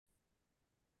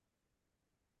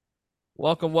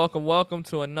Welcome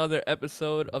to another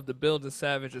episode of the Build and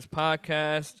Savages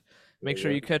podcast. Make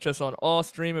sure Yeah. you catch us on all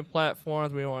streaming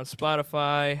platforms. We are on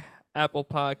Spotify, Apple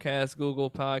Podcasts, Google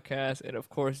Podcasts, and of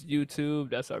course YouTube.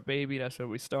 That's our baby. That's where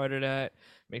we started at.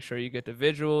 Make sure you get the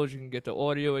visuals, you can get the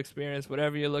audio experience,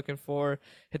 whatever you're looking for.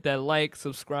 Hit that like,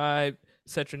 subscribe,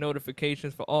 set your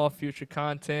notifications for all future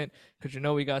content because you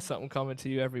know we got something coming to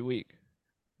you every week.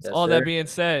 So Yes, all that sir. being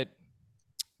said,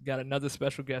 got another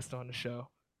special guest on the show.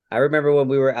 I remember when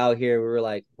we were out here, we were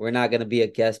like, we're not gonna be a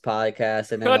guest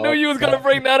podcast, and then I knew all you was gonna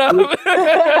bring that up. we're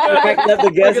cracking up the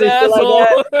guests Fucking and shit like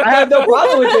that. asshole. I have no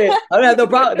problem with it. I don't have no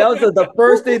problem. That was the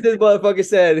first thing this motherfucker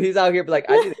said. He's out here, like,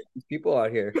 I need these people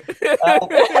out here. Like,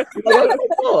 okay,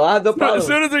 cool. I have no As problem.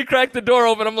 soon as we cracked the door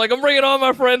open, I'm like, I'm bringing all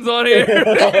my friends on here.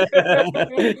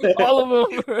 All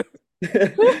of them. Yo,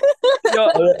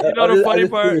 you know the I funny just threw your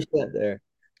part? shit there.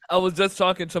 I was just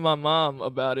talking to my mom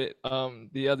about it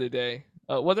the other day.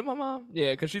 Was it my mom?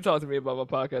 Yeah, because she talks to me about my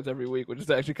podcast every week, which is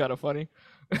actually kind of funny.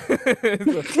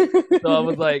 So I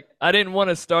was like, I didn't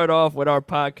want to start off with our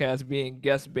podcast being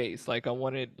guest based. Like I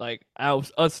wanted like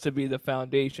us to be the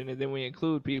foundation, and then we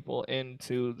include people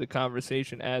into the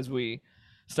conversation as we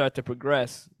start to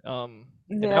progress. And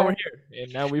now we're Yeah. here,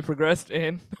 and now we progressed,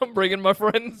 and I'm bringing my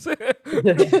friends.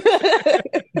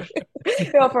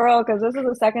 Yo, for real, because this is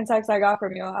the second text I got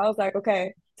from you. I was like,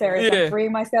 okay, Terrace, I'm Yeah,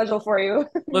 freeing my schedule for you.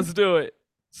 let's do it.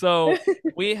 So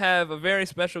we have a very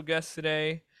special guest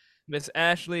today. Miss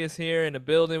Ashley is here in the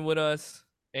building with us,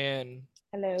 and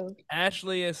Hello.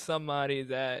 Ashley is somebody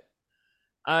that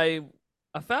I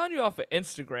I found you off of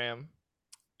Instagram,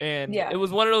 and Yeah. it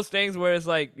was one of those things where it's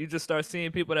like you just start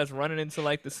seeing people that's running into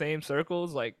like the same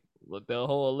circles, like with the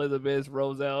whole Elizabeth,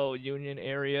 Roselle, Union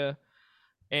area,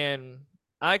 and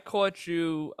I caught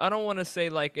you. I don't want to say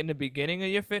like in the beginning of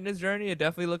your fitness journey. It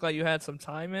definitely looked like you had some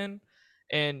time in,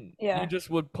 and you Yeah. just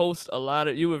would post a lot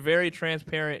of. You were very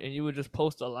transparent, and you would just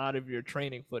post a lot of your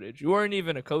training footage. You weren't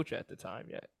even a coach at the time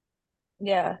yet,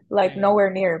 Yeah. Like and nowhere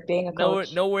near being a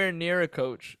coach. nowhere near a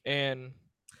coach. And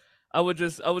I was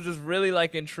just really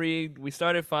like intrigued. We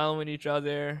started following each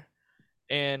other,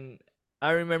 and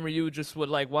I remember you just would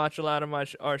like watch a lot of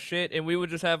our shit, and we would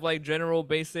just have like general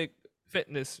basic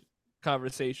fitness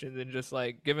conversations and just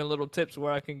like giving little tips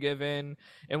where I can give in.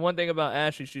 And one thing about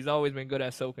Ashley, she's always been good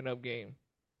at soaking up game,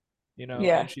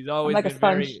 Yeah. and she's I'm always like a been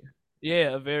sponge. very,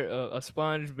 yeah, a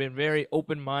sponge, been very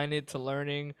open minded to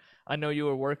learning. I know you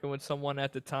were working with someone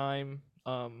at the time.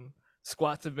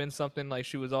 Squats have been something like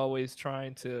she was always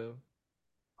trying to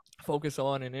focus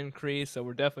on and increase. So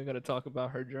we're definitely going to talk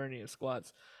about her journey in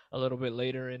squats a little bit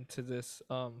later into this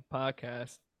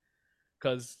podcast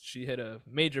because she hit a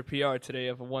major PR today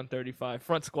of a 135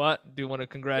 front squat. Do want to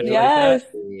congratulate that. Yes.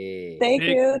 Yeah. Thank Big,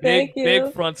 you. Thank big, big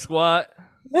you. front squat.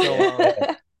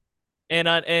 So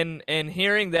and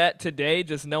hearing that today,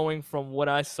 just knowing from what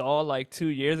I saw like 2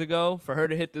 years ago, for her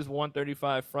to hit this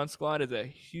 135 front squat is a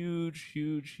huge,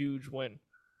 huge, huge win.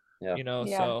 Yeah.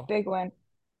 Yeah. So Big one.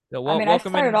 I well, mean, I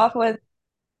welcome started in. off with,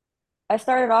 I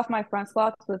started off my front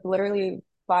squats with literally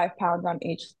 5 pounds on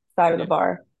each side of the Yeah,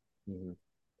 bar. Mhm.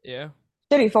 yeah.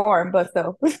 Shitty form, but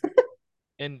still.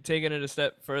 And taking it a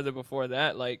step further before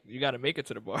that, like you got to make it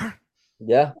to the bar.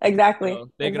 Yeah. Exactly. So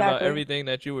thinking about Exactly. everything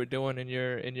that you were doing in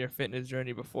your fitness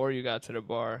journey before you got to the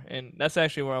bar, and that's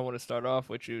actually where I want to start off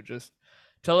with you. Just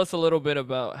tell us a little bit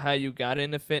about how you got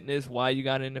into fitness, why you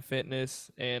got into fitness,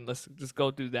 and let's just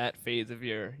go through that phase of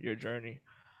your journey.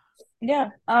 Yeah.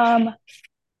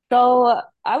 So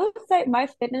I would say my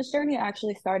fitness journey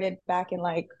actually started back in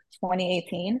like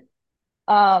 2018.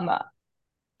 Um,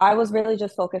 I was really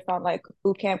just focused on like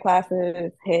boot camp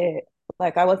classes, hit.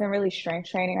 Like I wasn't really strength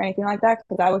training or anything like that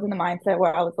because I was in the mindset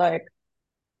where I was like,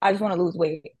 I just want to lose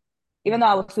weight. Even though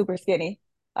I was super skinny,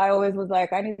 I always was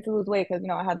like, I need to lose weight because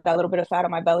I had that little bit of fat on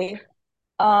my belly.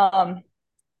 Um,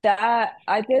 that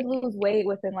I did lose weight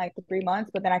within like 3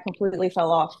 months, but then I completely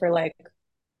fell off for like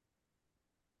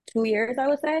 2 years, I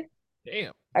would say.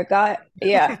 Damn. I got,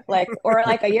 yeah, like, or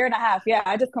like a year and a half. Yeah,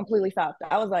 I just completely stopped.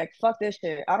 I was like, fuck this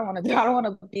shit. I don't want to I don't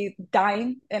want to be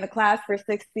dying in a class for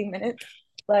 60 minutes.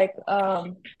 Like,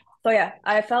 so yeah,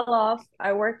 I fell off.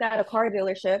 I worked at a car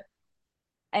dealership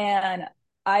and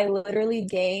I literally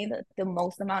gained the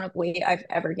most amount of weight I've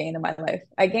ever gained in my life.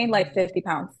 I gained like 50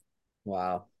 pounds.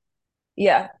 Wow.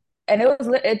 Yeah. And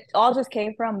it all just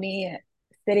came from me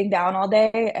sitting down all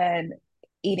day and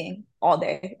eating all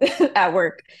day at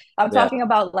work. I'm Yeah. talking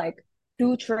about like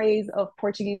 2 trays of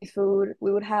Portuguese food.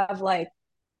 We would have like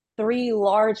 3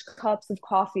 large cups of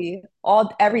coffee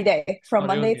all every day from Oh,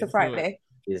 they was Monday to getting to it. Friday.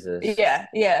 Jesus.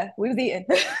 Yeah, we was eating.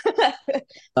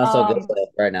 Not so good Um,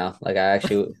 right now. Like I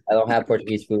don't have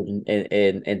Portuguese food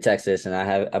in Texas, and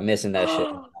I'm missing that shit.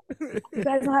 you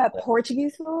guys don't have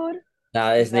Portuguese food?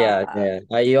 Nah, it's yeah,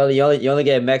 Nah, yeah. You only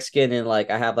get Mexican, and like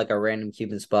I have like a random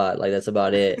Cuban spot. Like that's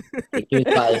about it. The Cuban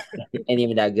spot ain't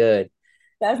even that good.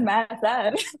 that's mad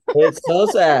sad. It's so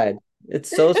sad.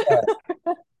 It's so sad.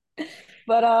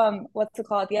 But what's it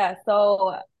called? Yeah,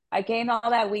 so I gained all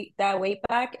that weight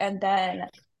back, and then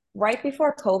right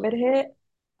before COVID hit,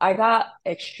 I got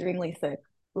extremely sick.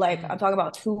 Like I'm Mm. talking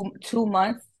about two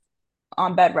months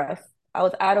on bed rest. I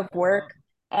was out of Oh, wow. work,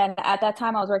 and at that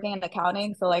time I was working in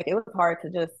accounting, so like it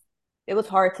was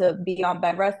hard to be on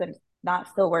bed rest and not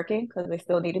still working because they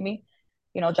still needed me.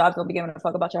 Jobs don't be giving a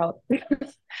fuck about your health.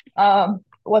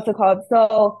 What's it called?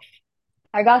 So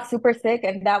I got super sick,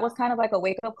 and that was kind of like a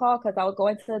wake up call because I was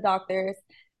going to the doctors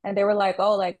and they were like,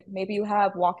 "Oh, like maybe you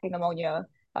have walking pneumonia."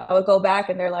 I would go back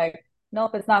and they're like,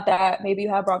 "Nope, it's not that. Maybe you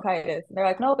have bronchitis." And they're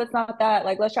like, "Nope, it's not that.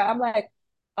 Like, let's try." I'm like,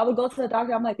 I would go to the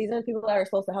doctor. I'm like, these are the people that are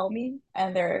supposed to help me,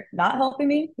 and they're not helping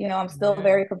me. I'm still Yeah.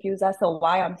 very confused as to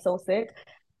why I'm so sick.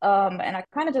 And I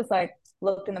kind of just like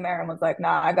looked in the mirror and was like,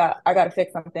 nah, I got to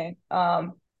fix something. I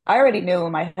already knew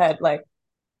in my head, like,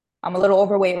 I'm a little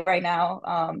overweight right now.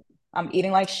 I'm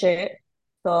eating like shit.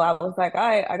 So I was like, all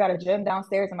right, I got a gym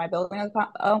downstairs in my building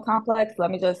complex.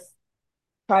 Let me just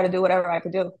try to do whatever I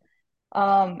could do.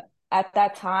 Um, at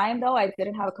that time, though, I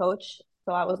didn't have a coach.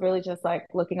 So I was really just like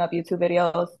looking up YouTube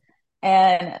videos,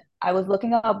 and I was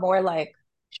looking up more like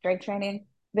strength training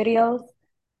videos.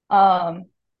 Um,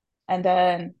 and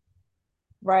then,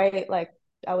 right, like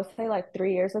I would say like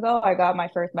 3 years ago, I got my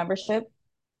first membership.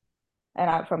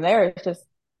 And from there, it's just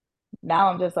now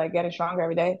I'm just like getting stronger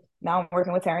every day. Now I'm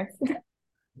working with Terrence.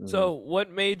 Mhm. So, what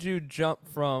made you jump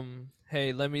from,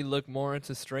 hey, let me look more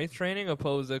into strength training,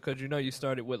 opposed to, because you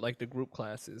started with like the group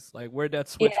classes? Like, where'd that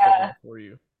switch go Yeah. on for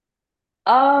you?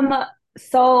 Um,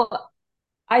 so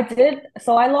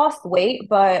so I lost weight,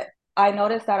 but I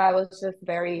noticed that I was just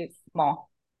very small.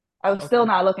 I was still Okay.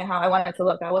 not looking how I wanted to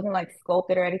look. I wasn't like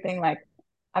sculpted or anything. Like,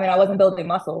 I mean, I wasn't building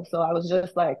muscle, so I was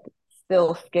just like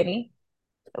still skinny.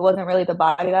 It wasn't really the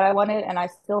body that I wanted, and I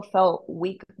still felt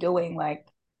weak doing like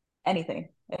anything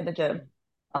in the gym.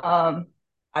 Mm. Um,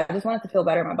 I just wanted to feel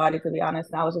better in my body, to be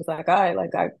honest. And I was just like, all right,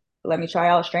 like I let me try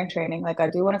out strength training. Like I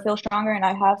do want to feel stronger, and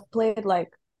I have played like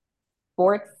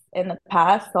sports in the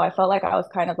past, so I felt like I was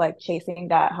kind of like chasing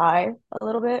that high a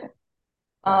little bit.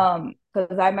 Okay.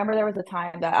 Because I remember there was a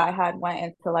time that I had went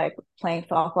into like playing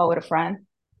softball with a friend,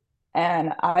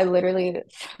 and I literally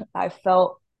I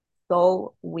felt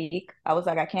so weak. I was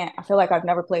like, I can't. I feel like I've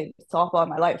never played softball in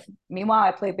my life. Meanwhile,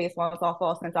 I played baseball and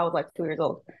softball since I was like 2 years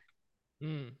old.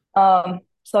 Mm.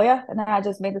 So yeah, and then I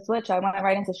just made the switch. I went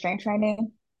right into strength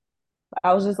training.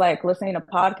 I was just like listening to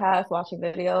podcasts, watching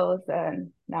videos,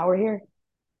 and now we're here.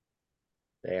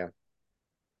 Damn.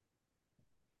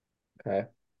 Okay.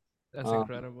 That's Um.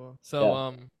 incredible. So,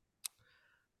 Yeah.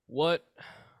 what?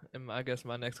 And I guess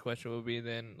my next question would be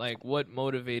then, like, what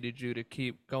motivated you to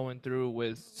keep going through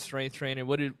with strength training?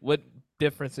 What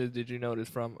differences did you notice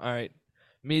from, all right,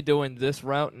 me doing this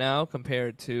route now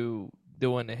compared to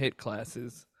doing the hit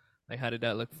classes? Like, how did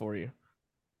that look for you?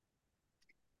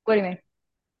 What do you mean?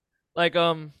 Like,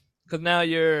 because now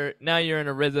you're in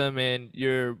a rhythm and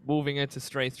you're moving into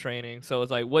strength training. So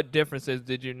it's like, what differences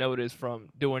did you notice from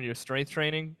doing your strength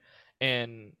training,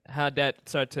 and how'd that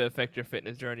start to affect your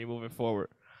fitness journey moving forward?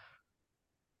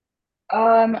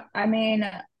 I mean,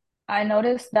 I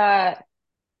noticed that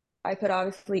I could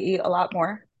obviously eat a lot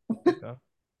more. Okay.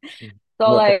 So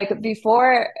More. like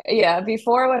before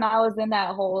when I was in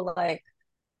that whole like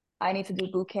I need to do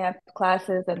boot camp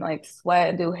classes and like sweat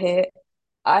and do hit,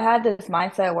 I had this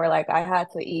mindset where like I had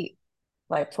to eat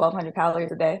like 1,200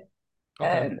 calories a day,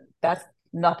 Okay. and that's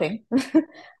nothing.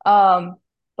 Um,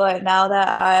 but now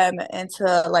that I'm into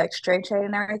like strength training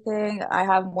and everything, I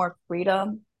have more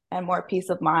freedom and more peace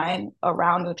of mind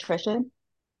around nutrition.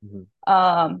 Mhm.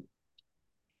 Um,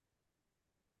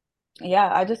 yeah,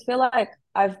 I just feel like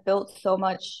I've built so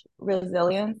much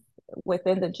resilience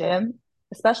within the gym,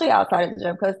 especially outside of the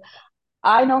gym, because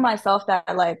I know myself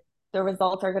that like the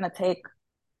results are gonna take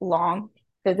long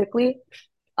physically.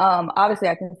 Obviously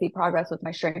I can see progress with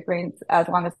my strength trains as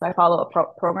long as I follow a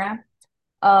program.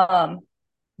 Um,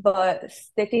 but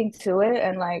sticking to it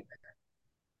and like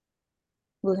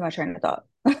losing my train of thought.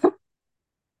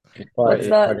 What's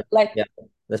the like? Yeah,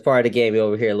 that's part of the game. You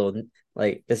over here, a little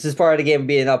like this is part of the game of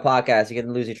being on podcast. You're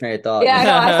gonna lose your train of thought. Yeah,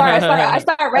 I know. I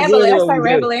start That's rambling. literally I what we start do.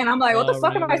 rambling, and I'm like, what the Oh,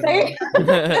 fuck am I saying?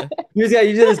 rambling. You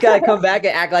just gotta come back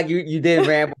and act like you didn't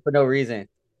ramble for no reason.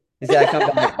 You just gotta come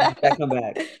back. You just gotta come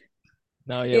back.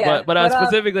 No, yeah, Yeah, but I but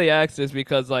specifically asked this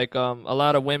because like a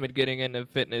lot of women getting into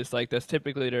fitness, like that's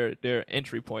typically their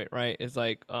entry point, right? It's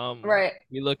like right,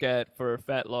 we look at for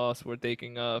fat loss, we're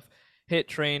thinking of hit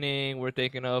training, we're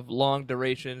thinking of long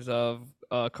durations of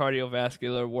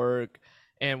cardiovascular work,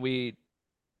 and we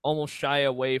almost shy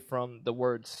away from the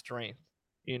word strength.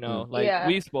 You know, Mm, like yeah,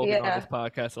 we've spoken on this yeah,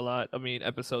 podcast a lot. I mean,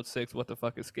 episode 6, what the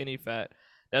fuck is skinny fat?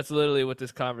 That's literally what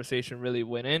this conversation really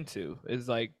went into is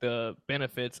like the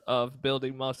benefits of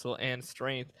building muscle and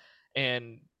strength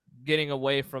and getting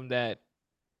away from that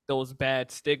those bad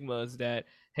stigmas that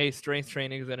hey, strength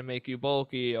training is going to make you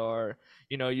bulky, or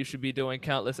you should be doing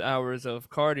countless hours of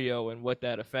cardio and what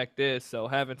that effect is. So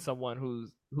having someone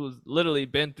who's literally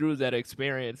been through that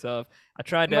experience of I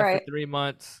tried that for right. 3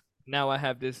 months, now I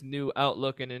have this new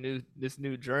outlook and this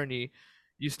new journey,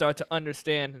 you start to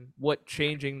understand what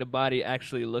changing the body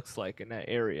actually looks like in that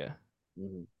area.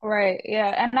 mhm, Right.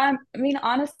 Yeah. And I mean,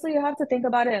 honestly, you have to think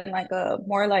about it in like a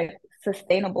more like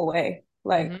sustainable way.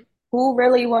 Like, Mhm. who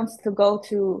really wants to go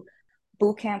to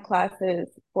boot camp classes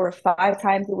for 5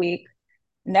 times a week,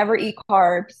 never eat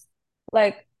carbs?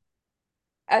 Like,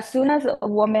 as soon as a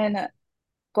woman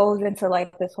goes into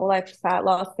like this whole like fat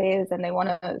loss phase and they want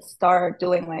to start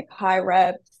doing like high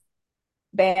reps,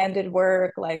 banded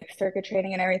work, like circuit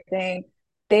training and everything,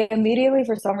 they immediately,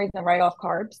 for some reason, write off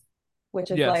carbs,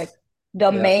 which is like Yes.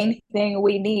 the yeah. main thing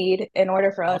we need in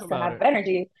order for Talk us to about have it.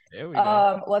 energy. There we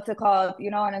go. What's it called?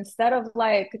 And instead of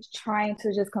like trying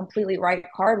to just completely write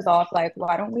carbs off, like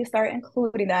why don't we start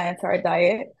including that into our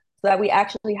diet so that we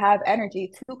actually have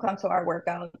energy to come to our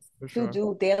workouts, For to sure.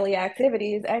 do daily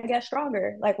activities and get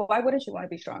stronger? Like, why wouldn't you want to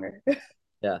be stronger?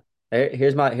 Yeah.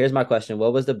 Here's my question.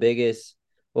 What was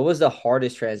the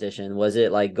hardest transition? Was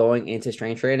it like going into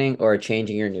strength training or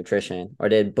changing your nutrition? Or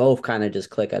did both kind of just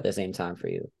click at the same time for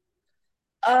you?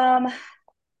 um,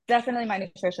 Definitely my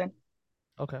nutrition.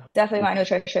 Okay. Definitely my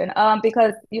nutrition.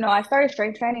 Because I started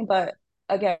strength training, but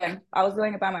again, I was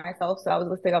doing it by myself, so I was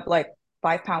lifting up like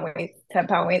 5 pound weights, 10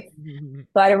 pound weights.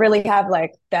 So I didn't really have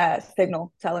like that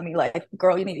signal telling me like,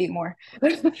 girl, you need to eat more.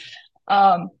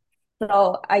 um,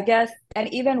 so I guess,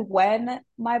 and even when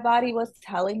my body was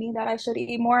telling me that I should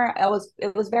eat more,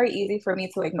 it was very easy for me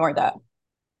to ignore that.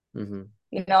 Mm-hmm.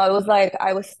 It was like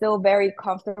I was still very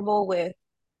comfortable with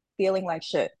feeling like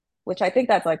shit, which I think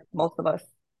that's like most of us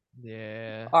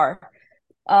Yeah. are.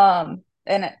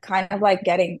 And it kind of like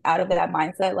getting out of that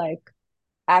mindset, like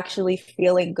actually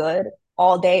feeling good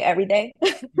all day, every day.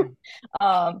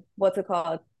 Mm. What's it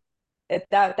called?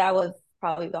 That was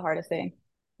probably the hardest thing.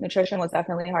 Nutrition was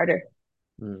definitely harder.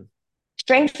 Mm,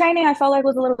 Strength training, I felt like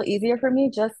was a little easier for me,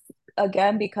 just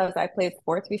again because I played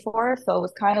sports before, so it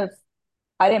was kind of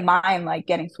I didn't mind like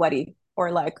getting sweaty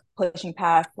or like pushing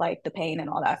past like the pain and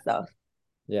all that stuff.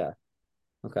 yeah.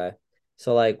 Okay.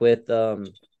 So like with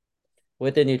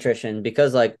the nutrition,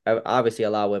 because like obviously a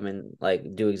lot of women like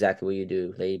do exactly what you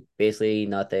do. They basically eat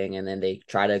nothing and then they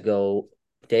try to go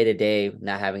day to day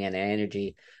not having any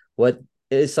energy. What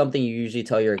is something you usually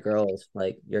tell your girls,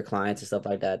 like your clients and stuff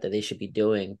like that, that they should be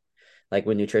doing like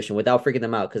with nutrition without freaking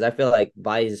them out? Because I feel like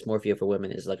body dysmorphia for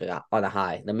women is like on a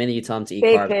high. The minute you tell them to eat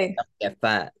Big carbs, thing. they get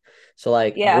fat. So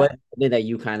like Yeah. what that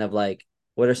you kind of like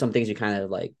what are some things you kind of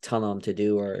like tell them to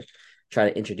do or try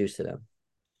to introduce to them?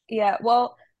 Yeah.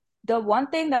 Well, the one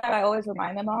thing that I always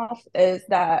remind them of is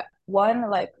that one,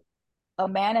 like a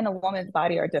man and a woman's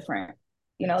body are different.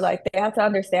 Yes. Like they have to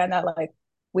understand that like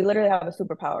we literally have a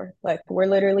superpower. Like we're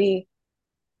literally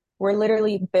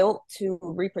built to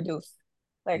reproduce.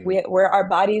 Like Mm, our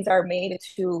bodies are made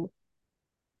to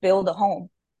build a home.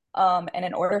 And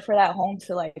in order for that home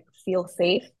to like feel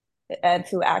safe and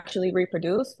to actually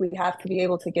reproduce, we have to be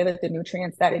able to give it the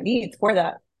nutrients that it needs for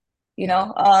that. You yeah.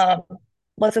 know, um,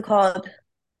 what's it called?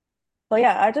 But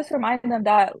yeah, I just remind them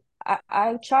that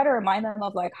I try to remind them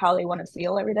of like how they want to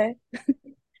feel every day.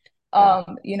 Yeah.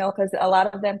 Because a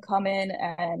lot of them come in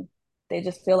and they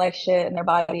just feel like shit in their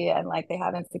body and like they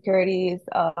have insecurities,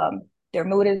 their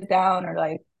mood is down or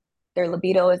like their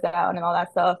libido is down and all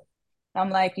that stuff. I'm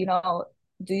like, do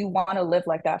you want to live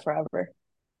like that forever?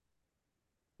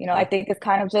 I Yeah. think it's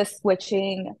kind of just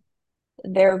switching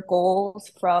their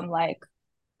goals from like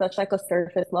such like a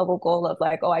surface level goal of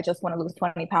like, oh, I just want to lose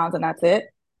 20 pounds and that's it,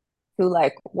 to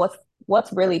like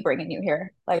what's really bringing you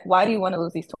here? Like, why do you want to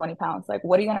lose these 20 pounds? Like,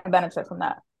 what are you going to benefit from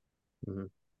that? Mhm.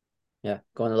 Yeah.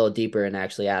 Going a little deeper and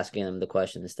actually asking them the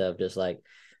question instead of just like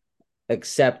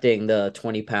accepting the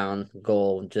 20-pound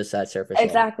goal just at surface level.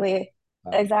 Exactly.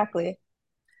 Um, Exactly.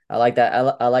 I like that.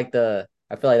 I like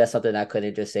I feel like that's something I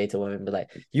couldn't just say to women, but like,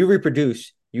 you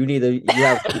reproduce. you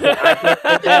have super accurate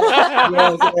like that. You know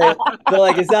what I'm saying? So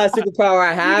like it's not a superpower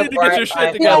I You have need to or get I, your shit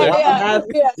I, Yeah, I together. want to yeah, have.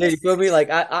 yeah, Yeah, you feel me? Like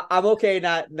I'm okay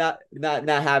not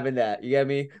having that. You get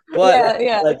me? But yeah,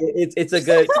 yeah, like it's a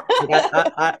good like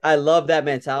I love that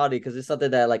mentality because it's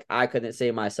something that like I couldn't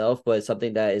say myself, but it's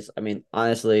something that is I mean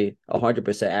honestly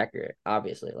 100% accurate.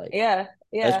 Obviously, like yeah,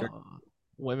 that's yeah, great. Uh,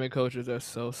 Women coaches are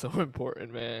so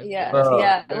important, man. yeah, Very Bro,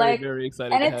 yeah. very Like, very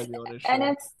excited and to it's have you on this and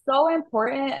show. it's so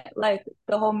important, like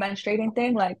the whole menstruating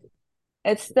thing, like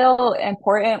it's still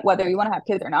important whether you want to have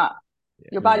kids or not.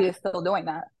 Your mm, body is still doing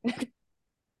that,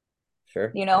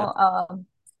 sure. you Yeah. know?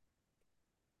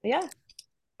 Yeah,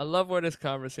 I love where this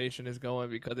conversation is going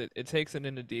because it takes it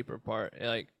in a deeper part.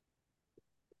 Like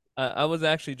I was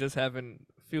actually just having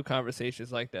a few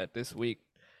conversations like that this week.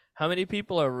 How many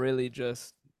people are really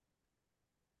just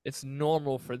it's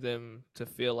normal for them to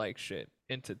feel like shit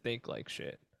and to think like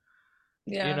shit.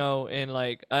 You yeah. know, and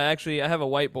like I have a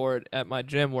whiteboard at my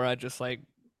gym where I just like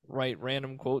write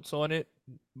random quotes on it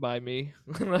by me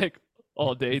like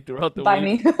all day throughout the By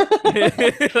week. me.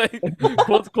 Like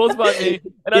quotes by me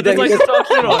and I He does, just he like to does, talk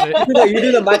shit on it. you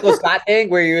do the Michael Scott thing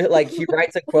where you like he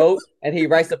writes a quote and he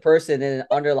writes the person in an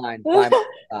underline by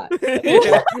Michael Scott.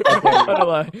 Yeah. That's what he does.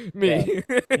 Underline Yeah. me.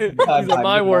 By, These are by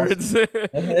my me also. words.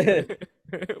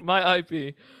 My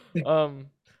IP.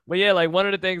 But yeah, like one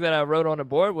of the things that I wrote on the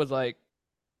board was like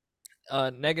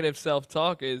negative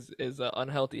self-talk is an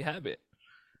unhealthy habit,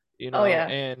 you Oh know, yeah.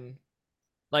 and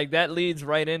like that leads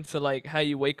right into like how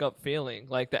you wake up feeling.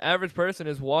 Like the average person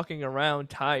is walking around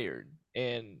tired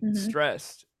and Hmm.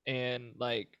 stressed and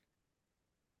like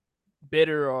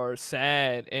bitter or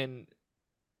sad and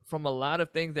from a lot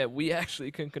of things that we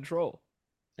actually can control,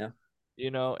 Yeah.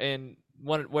 you know. And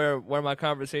one where my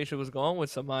conversation was going with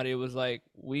somebody, it was like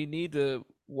we need to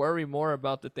worry more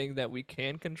about the things that we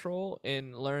can control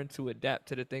and learn to adapt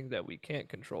to the things that we can't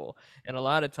control. And a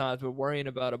lot of times we're worrying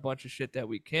about a bunch of shit that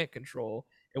we can't control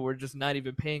and we're just not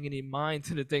even paying any mind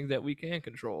to the things that we can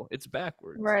control. It's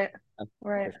backwards, Right. Yeah,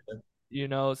 Right. for sure. you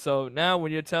know. So now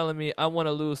when you're telling me I want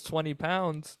to lose 20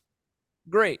 pounds,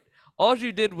 great. All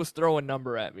you did was throw a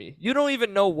number at me. You don't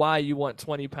even know why you want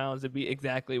 20 pounds to be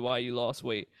exactly why you lost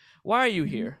weight. Why are you Hmm.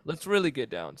 here? Let's really get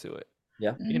down to it.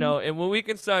 Yeah. You Hmm. know, and when we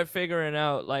can start figuring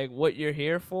out like what you're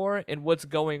here for and what's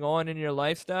going on in your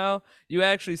lifestyle, you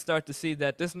actually start to see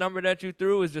that this number that you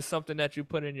threw is just something that you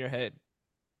put in your head.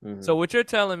 So Hmm. what you're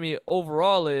telling me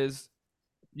overall is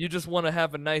you just want to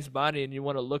have a nice body and you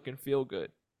want to look and feel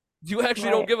good. You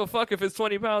actually don't Right. give a fuck if it's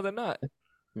 20 pounds or not.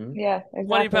 Hmm. Yeah,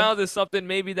 20 exactly. pounds is something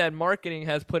maybe that marketing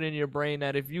has put in your brain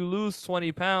that if you lose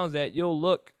 20 pounds that you'll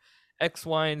look X,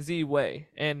 Y, and Z way.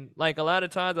 And like a lot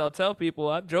of times I'll tell people,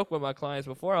 I've joked with my clients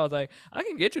before, I was like, I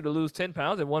can get you to lose 10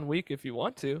 pounds in 1 week if you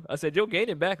want to. I said, you'll gain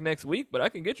it back next week, but I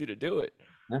can get you to do it.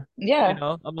 Yeah. You Yeah.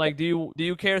 know, I'm like, do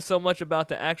you care so much about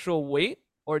the actual weight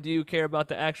or do you care about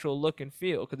the actual look and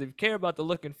feel? Because if you care about the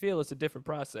look and feel, it's a different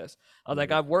process. I was like,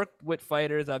 Hmm. I've worked with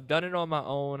fighters, I've done it on my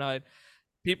own. I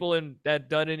people in that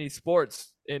done any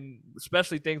sports and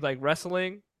especially things like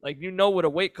wrestling, like you know what a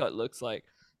weight cut looks like.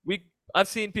 We I've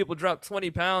seen people drop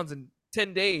 20 pounds in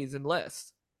 10 days and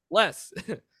less.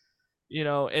 You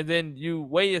know, and then you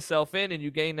weigh yourself in and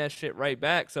you gain that shit right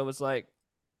back. So it's like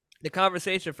the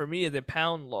conversation for me is in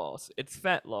pound loss, it's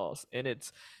fat loss, and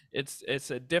it's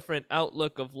a different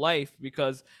outlook of life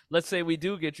because let's say we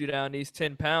do get you down these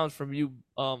 10 pounds from you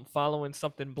following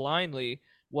something blindly.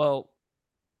 Well,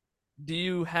 do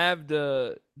you have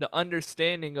the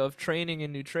understanding of training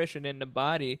and nutrition in the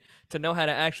body to know how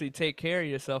to actually take care of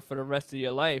yourself for the rest of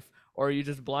your life, or are you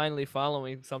just blindly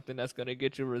following something that's going to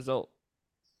get you a result?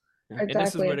 Yeah. And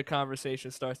this is where Exactly. the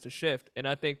conversation starts to shift, and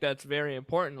I think that's very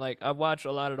important. Like I watch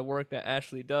a lot of the work that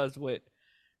Ashley does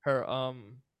her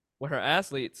with her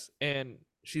athletes, and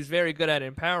she's very good at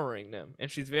empowering them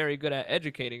and she's very good at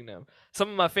educating them. Some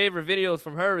of my favorite videos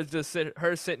from her is just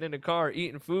her sitting in the car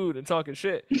eating food and talking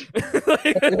shit.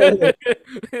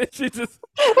 She just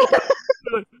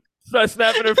starts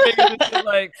snapping her fingers and shit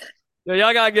like, yo,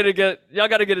 y'all gotta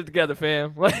get it together,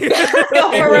 fam. Like,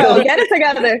 Yo, for real, get it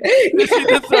together. she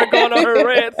just started going on her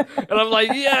rants, and I'm like,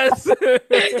 yes,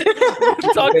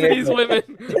 talk to these women.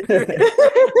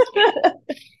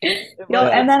 Yo, But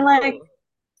Yeah. and it's then like real.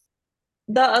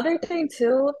 the other thing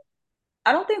too,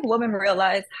 I don't think women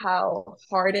realize how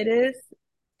hard it is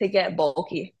to get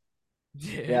bulky.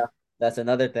 Yeah, Yeah. That's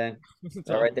another thing. That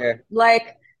talk right about it. there.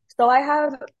 Like, so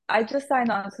I just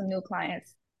signed on some new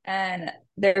clients and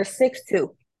they're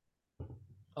 6'2",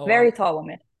 Oh very wow. tall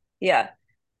women. Yeah.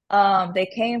 They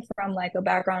came from like a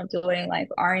background of doing like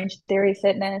Orange Theory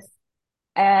Fitness.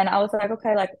 And I was like,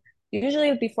 okay, like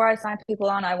usually before I sign people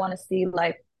on, I want to see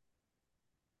like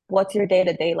what's your day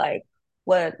to day like?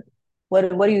 What what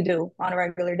do you do on a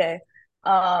regular day?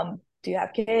 Do you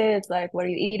have kids? Like, what are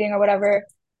you eating or whatever?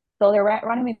 So they're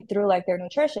running me through like their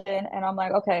nutrition, and I'm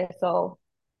like, okay, so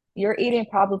you're eating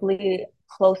probably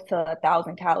close to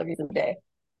 1,000 calories a day,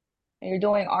 and you're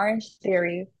doing Orange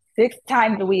Theory 6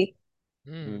 times a week,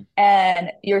 Mm, Mm.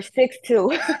 and you're 6'2",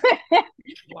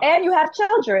 wow. and you have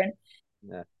children,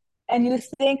 Yeah. and you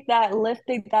think that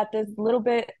lifting that this little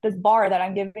bit, this bar that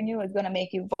I'm giving you is gonna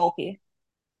make you bulky.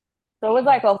 So it was Mm.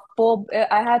 like a full.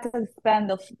 I had to spend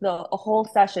the a whole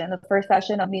session, the first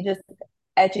session of me just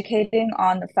educating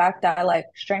on the fact that like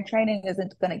strength training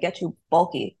isn't going to get you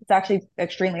bulky. It's actually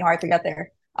extremely hard to get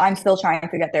there. I'm still trying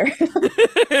to get there.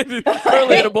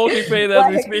 Currently in a like, bulking phase as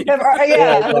we like speak. Yeah,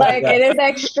 yeah, exactly. like Yeah. it is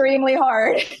extremely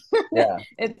hard. Yeah.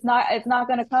 It's not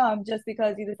going to come just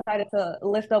because you decided to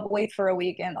lift up weights for a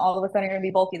week and all of a sudden you're going to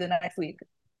be bulky the next week.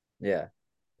 Yeah.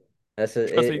 That's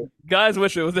a, Trust me, guys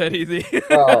wish it was that easy.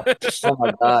 bro. Oh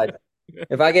my God.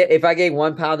 If I gain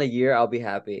 1 pound a year, I'll be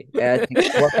happy. And I think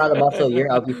 1 pound of muscle a year,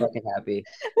 I'll be fucking happy.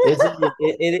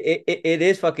 It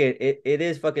is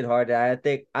fucking hard. And I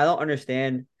think I don't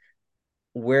understand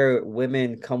where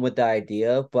women come with the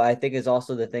idea, but I think it's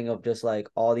also the thing of just like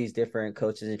all these different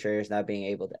coaches and trainers not being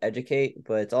able to educate.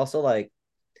 But it's also like,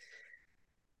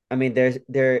 I mean,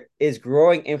 there is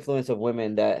growing influence of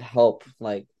women that help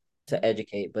like to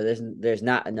educate, but there's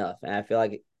not enough. And I feel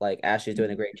like Ashley's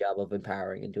doing a great job of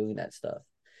empowering and doing that stuff.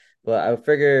 But I would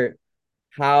figure,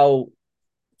 how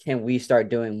can we start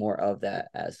doing more of that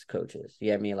as coaches?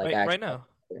 Yeah, I mean, like Right actually, now.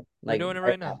 We're like doing it right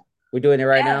right now. now. We're doing it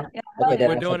right Yeah, now. yeah, hell Okay, then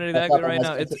We're yeah. that's doing it that's exactly up, and right let's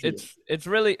now. let's It's proceed. it's it's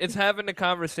really it's having the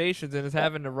conversations and it's Yeah,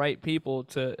 having the right people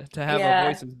to have our Yeah,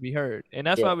 voices be heard. And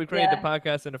that's yeah, why we created the yeah,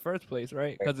 podcast in the first place,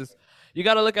 right? right, Because it's you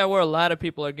got to look at where a lot of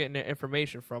people are getting their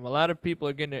information from. A lot of people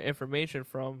are getting their information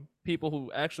from people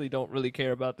who actually don't really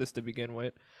care about this to begin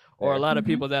with, or a fair. lot of hmm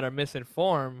people that are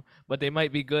misinformed, but they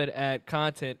might be good at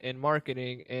content and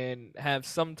marketing and have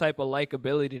some type of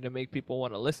likability to make people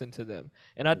want to listen to them.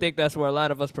 And I think that's where a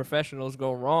lot of us professionals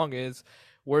go wrong is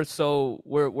we're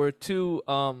too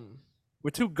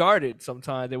guarded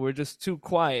sometimes and we're just too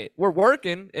quiet. We're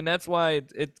working and that's why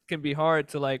it can be hard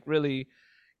to like really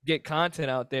get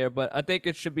content out there, but I think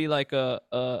it should be like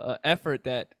a effort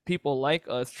that people like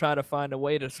us try to find a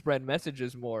way to spread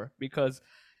messages more because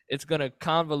it's going to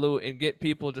convolute and get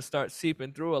people to start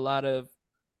seeping through a lot of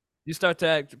you start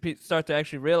to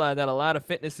actually realize that a lot of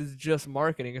fitness is just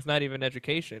marketing. It's not even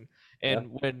education. Yeah,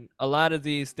 And when a lot of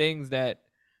these things that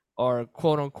are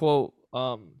quote unquote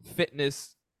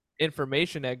fitness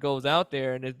information that goes out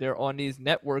there and they're on these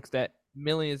networks that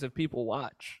millions of people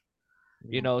watch,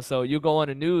 you mm, know, so you go on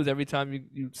the news every time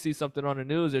you see something on the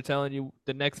news, they're telling you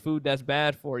the next food that's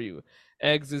bad for you.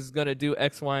 Eggs is gonna do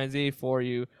X, Y, and Z for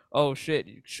you. Oh shit,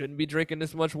 you shouldn't be drinking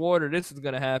this much water. This is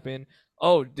gonna happen.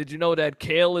 Oh, did you know that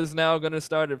kale is now gonna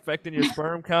start affecting your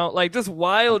sperm count? Like just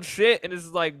wild shit. And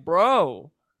it's like,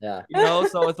 bro, yeah, you know,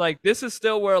 so it's like this is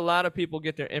still where a lot of people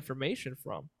get their information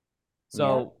from. mm,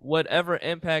 yeah, So whatever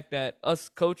impact that us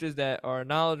coaches that are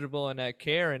knowledgeable and that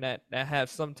care and that have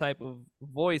some type of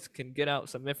voice can get out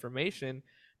some information,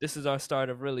 this is our start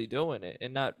of really doing it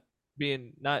and not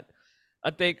being not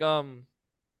I think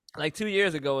like 2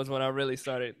 years ago is when I really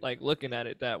started like looking at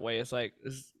it that way. It's like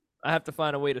I have to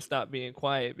find a way to stop being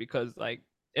quiet because like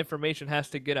information has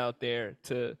to get out there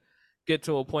to get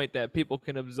to a point that people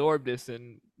can absorb this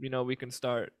and you know we can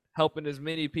start helping as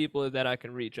many people that I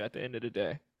can reach at the end of the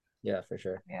day. yeah, for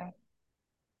sure. yeah,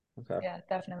 Okay. yeah,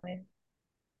 definitely.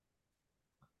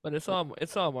 But it's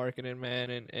all marketing, man,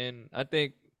 and I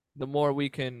think the more we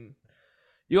can,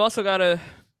 you also gotta,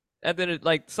 and then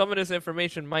like some of this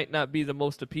information might not be the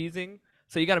most appeasing,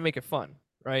 so you gotta make it fun,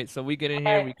 right? So we get in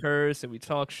here, Right. we curse and we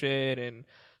talk shit, and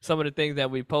some of the things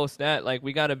that we post that like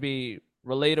we gotta be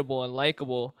relatable and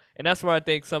likable, and that's where I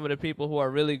think some of the people who are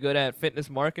really good at fitness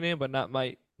marketing, but not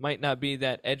might not be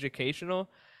that educational,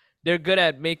 they're good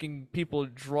at making people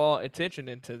draw attention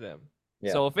into them.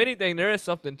 Yeah. So if anything, there is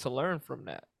something to learn from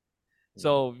that. Mhm.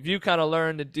 So if you kind of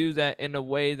learn to do that in a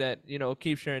way that you know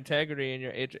keeps your integrity and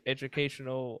your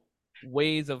educational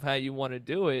ways of how you want to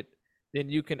do it, then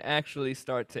you can actually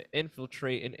start to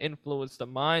infiltrate and influence the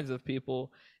minds of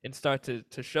people and start to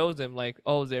show them like,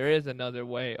 oh, there is another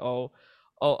way. I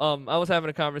was having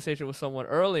a conversation with someone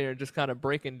earlier, just kind of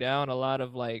breaking down a lot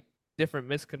of like different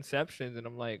misconceptions, and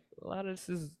I'm like, a lot of this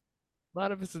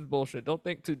is bullshit. Don't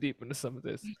think too deep into some of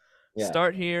this. Yeah.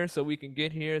 Start here so we can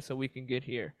get here, so we can get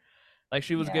here. Like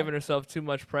she was Yeah, giving herself too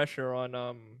much pressure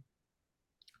on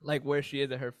like where she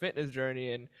is in her fitness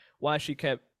journey and why she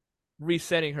kept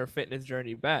resetting her fitness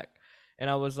journey back. And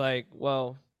I was like,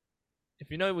 well,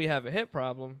 if you know we have a hip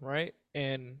problem, right?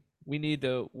 And we need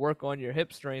to work on your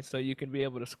hip strength so you can be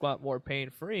able to squat more pain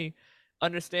free.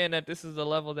 Understand that this is the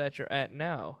level that you're at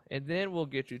now, and then we'll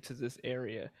get you to this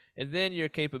area, and then your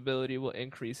capability will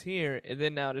increase here, and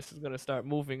then now this is going to start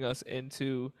moving us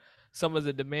into some of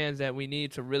the demands that we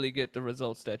need to really get the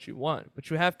results that you want.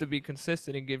 But you have to be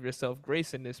consistent and give yourself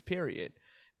grace in this period.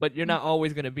 But you're not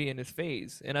always going to be in this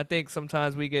phase. And I think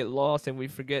sometimes we get lost and we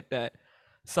forget that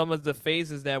some of the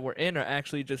phases that we're in are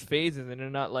actually just phases, and they're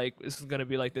not like this is going to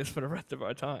be like this for the rest of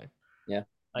our time. Yeah.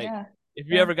 Like Yeah. if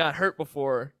you Yeah. ever got hurt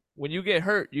before, when you get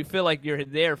hurt, you feel like you're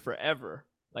there forever.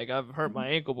 Like I've hurt my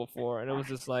ankle before, and it was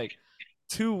just like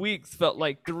 2 weeks felt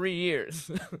like 3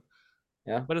 years.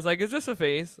 Yeah. But it's like it's just a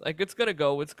phase. Like it's gonna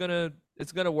go. It's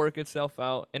gonna work itself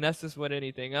out. And that's just what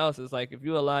anything else is like. If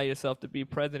you allow yourself to be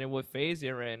present in what phase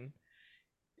you're in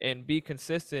and be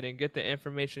consistent and get the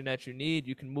information that you need,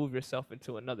 you can move yourself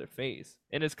into another phase.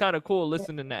 And it's kind of cool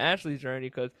listening to Ashley's journey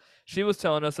because she was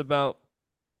telling us about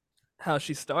how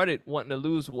she started wanting to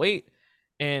lose weight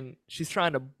and she's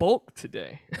trying to bulk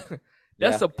today.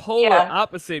 That's Yeah. a polar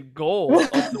opposite goal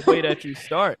of the way that you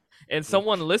start. And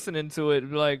someone listening to it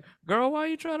be like, girl, why are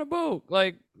you trying to bulk?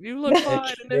 Like, you look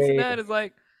fine and this and Yeah. that. It's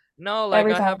like, no, like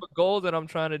Every I have time. a goal that I'm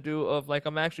trying to do of like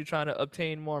I'm actually trying to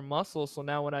obtain more muscle. So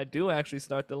now when I do actually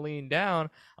start to lean down,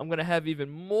 I'm gonna have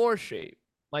even more shape.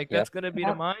 Like Yeah. that's gonna be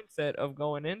the Yep. mindset of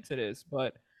going into this.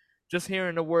 But just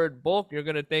hearing the word bulk, you're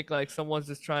gonna think like someone's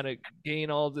just trying to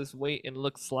gain all this weight and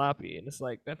look sloppy, and it's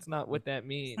like that's not what that It's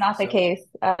means. not the So case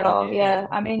at all. yeah, Yeah.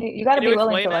 I mean, you got to can you be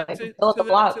willing explain to that like build to a them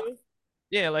block. too?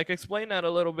 Yeah, like explain that a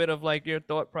little bit of like your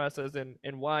thought process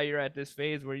and why you're at this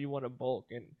phase where you want to bulk,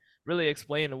 and really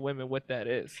explain to women what that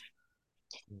is.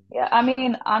 Yeah. I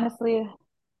mean, honestly,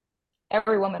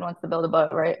 every woman wants to build a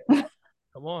butt, right?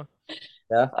 Come on.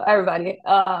 Yeah. Everybody.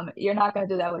 You're not gonna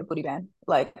do that with a booty band.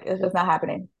 Like it's just not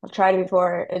happening. I've tried it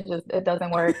before. It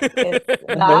doesn't work. It's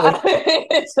not.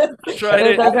 I tried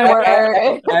It it. doesn't work.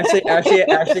 Actually,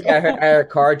 I heard a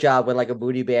car job with like a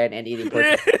booty band and eating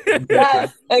pussy.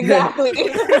 Yes, exactly.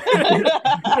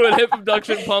 Doing hip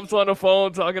abduction pumps on the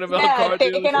phone, talking about Yeah, car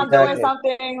thinking I'm dealerships. doing Exactly.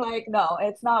 something like no,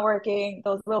 it's not working.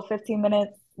 Those little 15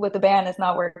 minutes with the band is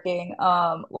not working.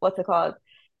 What's it called?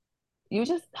 You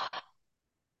just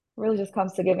really just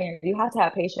comes to giving you have to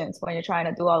have patience when you're trying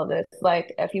to do all of this.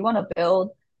 Like if you want to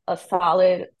build a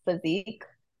solid physique,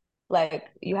 like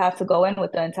you have to go in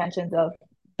with the intentions of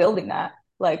building that.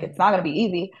 Like it's not gonna be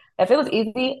easy. If it was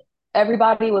easy,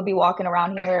 everybody would be walking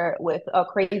around here with a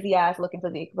crazy ass looking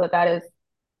physique, but that is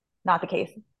not the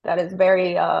case. That is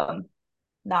very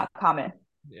not common.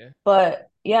 Yeah. But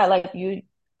yeah, like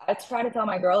I try to tell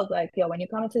my girls like, yo, when you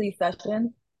come into these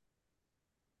sessions,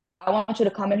 I want you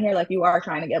to come in here like you are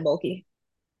trying to get bulky.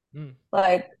 Mm.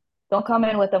 Like, don't come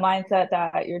in with the mindset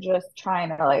that you're just trying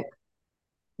to like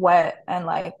wet and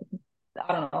like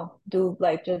I don't know, do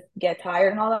like just get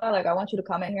tired and all that. Like, I want you to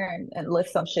come in here and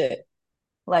lift some shit.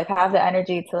 Like, have the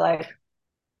energy to like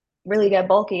really get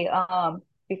bulky.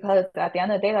 Because at the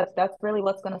end of the day, that's really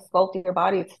what's gonna sculpt your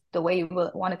body the way you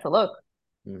want it to look.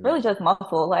 Mhm. Really, just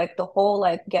muscle. Like the whole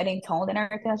like getting toned and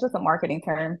everything. It's just a marketing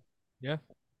term. Yeah.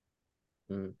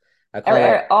 Mhm. I call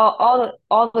it.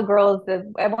 All the girls,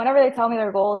 and whenever they tell me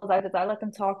their goals, I let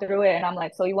them talk through it, and I'm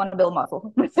like, so you want to build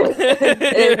muscle? It's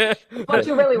Yeah. what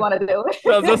you really want to do.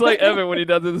 Sounds just like Evan when he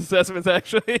does his assessments,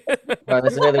 actually. Bro,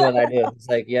 that's really what I do. It's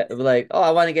like, yeah, like, oh,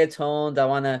 I want to get toned. I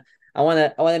want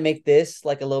to make this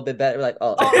like a little bit better. Like,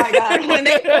 oh, Oh my God, when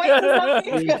they point to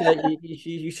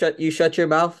something. you shut your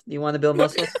mouth. You want to build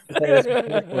muscle? It's like, that's what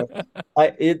you're here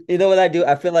for. You know what I do?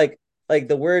 I feel like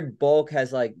the word bulk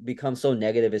has like become so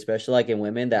negative, especially like in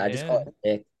women, that I just call Yeah. it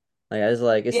thick. Like I just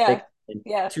like it's Yeah, thick. And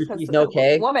yeah, two because C's no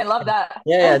K. women love that.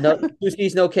 Yeah, no, two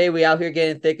C's no K. We out here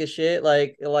getting thick as shit.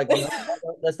 Like no,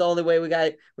 that's the only way we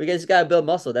just gotta build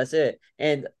muscle. That's it.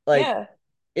 And like Yeah,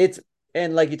 it's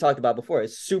and like you talked about before,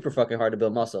 it's super fucking hard to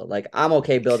build muscle. Like I'm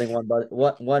okay building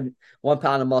one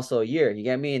pound of muscle a year. You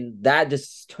get me? And that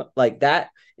just like that,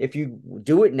 if you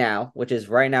do it now, which is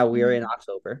right now we are in hmm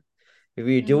October. If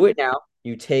you do hmm it now,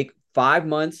 you take 5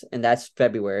 months, and that's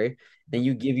February. Then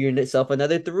you give yourself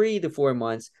another 3 to 4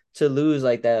 months to lose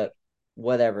like that,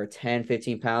 whatever, 10,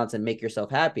 15 pounds and make yourself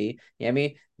happy. You know what I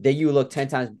mean? Then you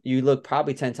look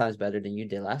probably 10 times better than you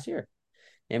did last year.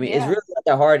 I mean, it's yeah, really not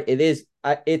that hard.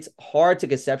 It's hard to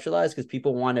conceptualize because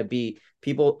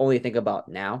people only think about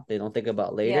now. They don't think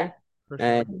about yeah, later. For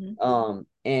sure. hmm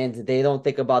And they don't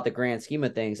think about the grand scheme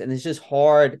of things. And it's just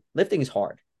hard. Lifting is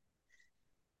hard.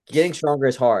 Getting stronger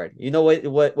is hard. You know what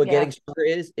yeah, getting stronger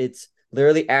is? It's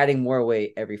literally adding more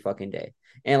weight every fucking day.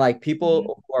 And like hmm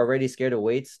people who are already scared of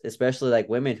weights, especially like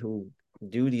women who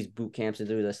do these boot camps and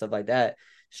do this stuff like that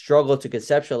struggle to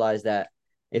conceptualize that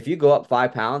if you go up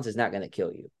 5 pounds, it's not going to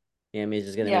kill you. You know what I mean? It's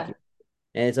just going to make Yeah. you.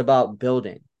 And it's about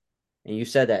building. And you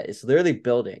said that it's literally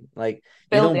building. Like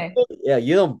Building.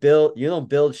 you don't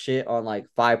build shit on like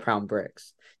 5 pound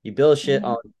bricks. You build shit Hmm.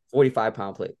 on 45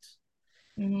 pound plates.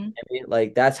 Hmm. I mean,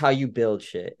 like that's how you build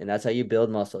shit, and that's how you build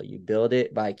muscle. You build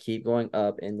it by keep going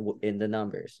up in the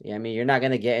numbers. I mean, you're not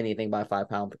gonna get anything by 5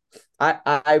 pound.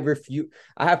 I refuse.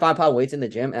 I have 5 pound weights in the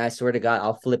gym, and I swear to God,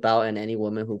 I'll flip out on any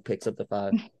woman who picks up the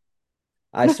five.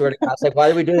 I swear to God, I was like, why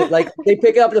do we do it? Like they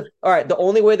pick up the all right. The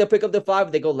only way they pick up the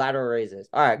five, they go lateral raises.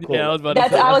 All right, Yeah, I cool. was about to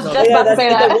That's say. I I was was about to just Yeah, about to say. that's say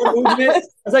like that one movement. that.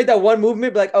 That's like that one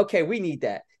movement. Be like, okay, we need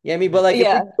that. You know what I mean? But like,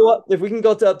 Yeah. if we can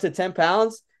go to up to 10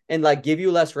 pounds and like give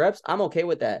you less reps, I'm okay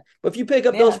with that. But if you pick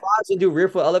up those Yeah. fives and do rear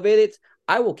foot elevated,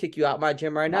 I will kick you out my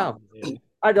gym right No. now. Yeah,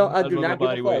 I might as do well go not give a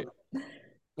body weight. fuck.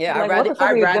 Yeah, Like, what the fuck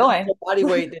I'd are you rather use doing? your body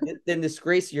weight than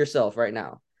disgrace yourself right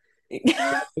now.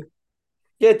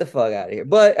 Get the fuck out of here.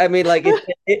 But I mean, like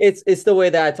it's the way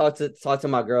that I talk to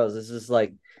my girls. It's just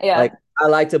like Yeah. I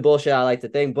like to bullshit. I like to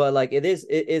think, but like it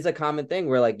is a common thing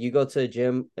where like you go to a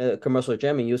gym, a commercial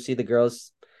gym, and you'll see the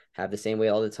girls have the same weight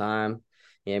all the time.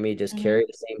 You know what I mean? Just Hmm. carry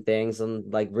the same things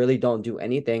and like really don't do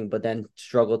anything, but then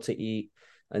struggle to eat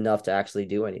enough to actually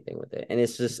do anything with it. And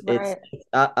it's just it's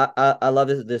Right. I love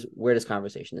this where this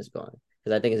conversation is going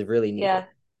because I think it's really needed. Yeah.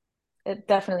 It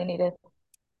definitely needed.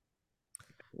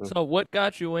 Mm. So, what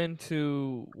got you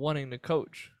into wanting to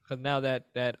coach? Because now that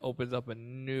opens up a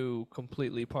new,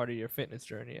 completely part of your fitness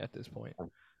journey at this point.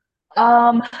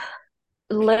 Um,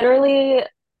 Literally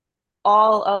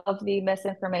all of the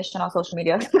misinformation on social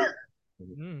media.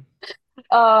 Mm,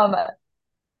 Um,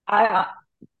 I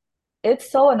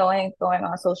it's so annoying going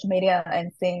on social media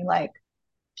and seeing like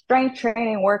strength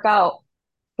training workout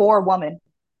for women.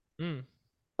 mm,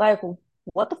 Like,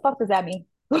 what the fuck does that mean?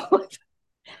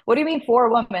 What do you mean for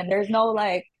women? There's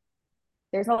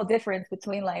no difference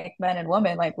between like men and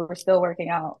women. Like we're still working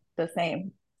out the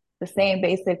same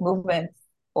basic movements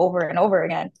over and over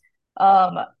again.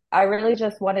 Um, I really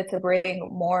just wanted to bring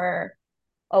more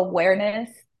awareness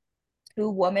to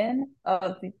women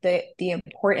of the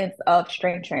importance of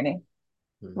strength training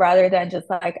Mhm. rather than just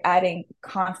like adding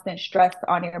constant stress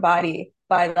on your body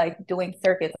by like doing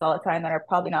circuits all the time that are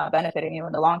probably not benefiting you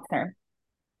in the long term.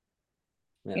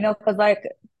 You Yeah. know, because like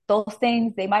those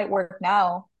things they might work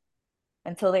now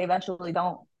until they eventually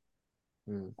don't.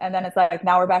 Mm. And then it's like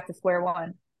now we're back to square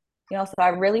one. You know, so I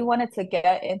really wanted to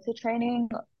get into training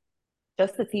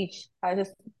just to teach.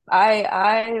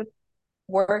 I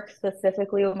work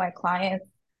specifically with my clients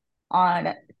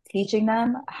on teaching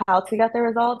them how to get the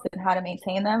results and how to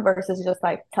maintain them versus just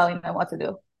like telling them what to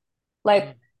do. Like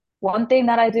mm, one thing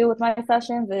that I do with my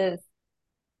sessions is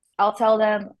I'll tell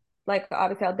them, like,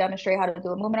 obviously, I'll demonstrate how to do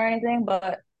a movement or anything,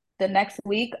 but the next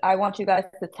week, I want you guys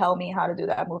to tell me how to do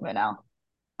that movement now.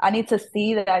 I need to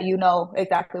see that you know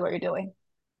exactly what you're doing.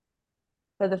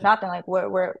 Because if not, then like,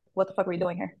 what the fuck are we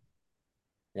doing here?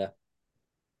 Yeah.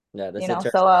 Yeah. You That's know?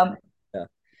 interesting. So, Yeah.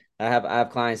 I have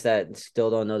clients that still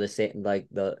don't know the same like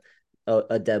the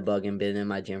a dead bug and been in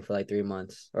my gym for like 3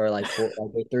 months or like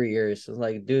 3 years. It's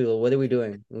like, dude, what are we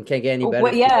doing? We can't get any better.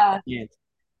 what? Yeah, We can't.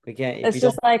 We can't if it's you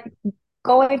don't. just like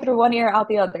going through one ear out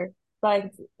the other.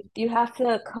 Like, you have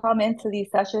to come into these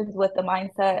sessions with the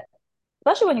mindset,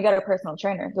 especially when you get a personal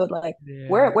trainer, dude, like yeah.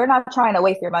 we're not trying to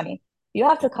waste your money. You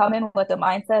have to come in with the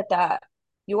mindset that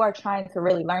you are trying to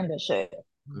really learn this shit.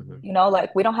 Mm-hmm. Mhm. You know,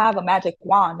 like we don't have a magic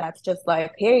wand that's just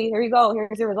like, here you go,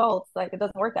 here's your results. Like it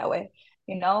doesn't work that way.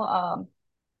 You know,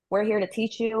 we're here to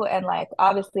teach you. And like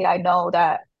obviously I know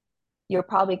that you're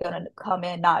probably gonna come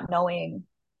in not knowing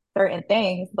certain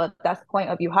things, but that's the point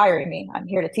of you hiring me. I'm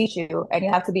here to teach you and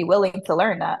you have to be willing to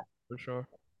learn that. For sure.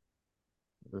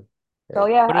 Mhm. So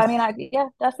Right. yeah, What I mean, is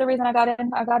that's the reason I got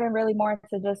in. I got in really more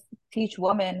to just teach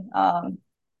women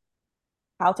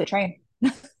how to train.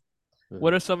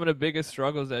 what Mhm. are some of the biggest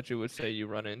struggles that you would say you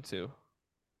run into?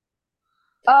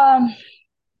 Um,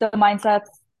 the mindsets,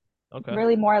 Okay.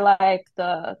 really more like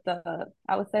the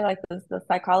I would say like the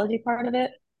psychology part of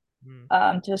it.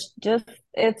 Mm, Just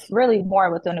it's really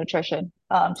more with the nutrition.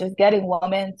 Just getting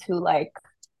women to like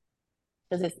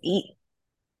to just eat,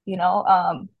 you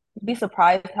know. Be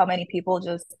surprised how many people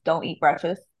just don't eat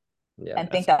breakfast Yeah. and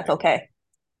think that's a that's big one. okay.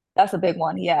 That's a big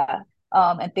one, yeah.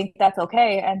 And think that's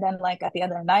okay. And then like at the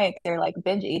end of the night, they're like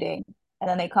binge eating. And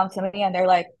then they come to me and they're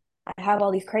like, I have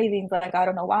all these cravings, like I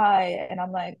don't know why. And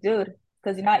I'm like, dude,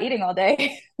 because you're not eating all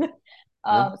day.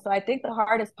 Yeah. So I think the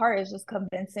hardest part is just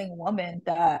convincing women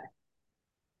that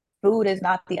food is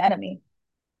not the enemy.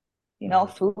 You know,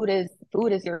 Mhm.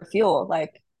 food is your fuel.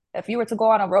 Like if you were to go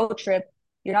on a road trip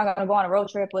You're not gonna go on a road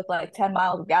trip with like 10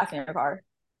 miles of gas in your car.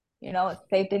 You know,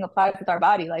 same thing applies with our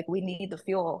body. Like we need the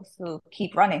fuel to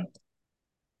keep running.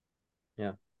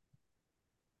 Yeah.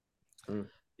 Mm.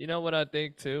 You know what I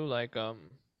think too? Like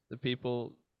the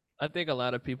people I think a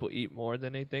lot of people eat more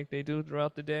than they think they do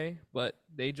throughout the day, but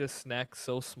they just snack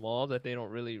so small that they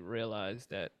don't really realize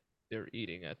that they're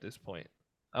eating at this point.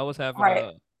 I was having Right.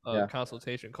 a Yeah.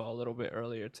 consultation call a little bit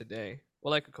earlier today. Well,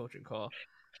 like a coaching call,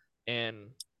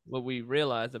 and what we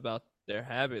realized about their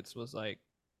habits was like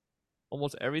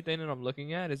almost everything that I'm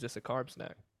looking at is just a carb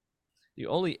snack. You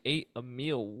only ate a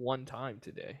meal one time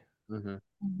today. Mm-hmm.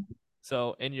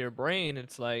 So in your brain,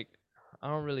 it's like, I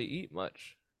don't really eat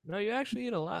much. No, you actually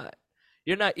eat a lot.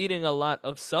 You're not eating a lot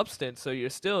of substance, so you're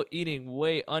still eating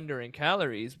way under in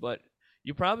calories, but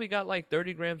you probably got like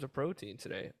 30 grams of protein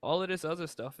today. All of this other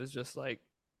stuff is just like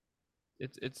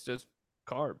it's just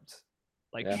carbs,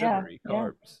 like Yeah. Yeah, sugary yeah,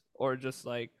 carbs, or just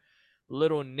like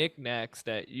little knickknacks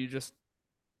that you just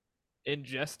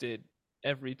ingested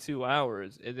every 2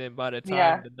 hours, and then by the time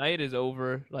yeah, the night is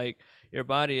over, like your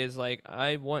body is like,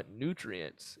 I want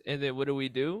nutrients, and then what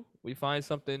do? We find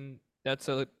something that's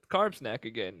a carb snack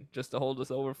again, just to hold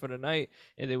us over for the night,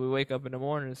 and then we wake up in the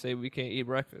morning and say we can't eat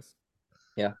breakfast.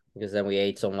 Yeah. Because then we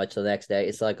ate so much the next day.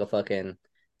 It's like a fucking,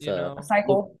 it's You a a know, loop.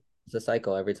 cycle. It's a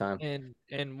cycle every time.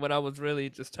 and what I was really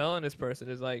just telling this person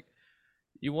is like,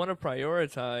 you want to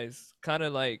prioritize kind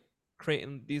of like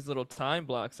creating these little time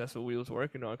blocks. That's what we was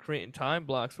working on, creating time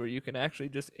blocks where you can actually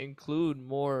just include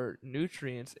more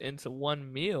nutrients into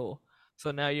one meal,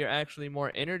 so now you're actually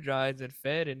more energized and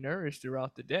fed and nourished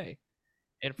throughout the day,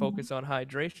 and Mhm. focus on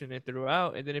hydration and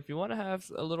throughout. And then if you want to have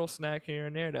a little snack here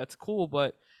and there, that's cool,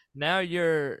 but now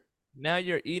your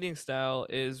eating style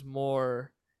is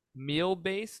more meal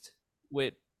based,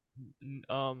 with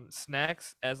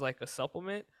snacks as like a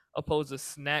supplement, opposed to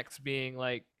snacks being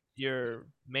like your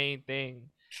main thing,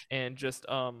 and just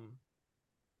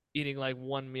eating like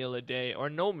one meal a day or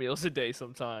no meals a day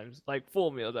sometimes, like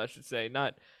full meals I should say,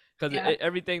 not because Yeah,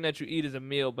 everything that you eat is a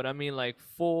meal, but I mean like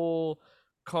full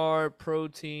carb,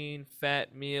 protein,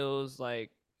 fat meals, like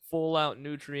full out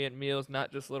nutrient meals,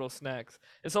 not just little snacks.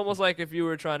 It's almost like if you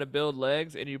were trying to build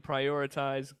legs and you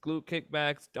prioritize glute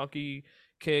kickbacks, donkey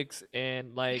kicks,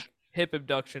 and like hip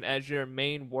abduction as your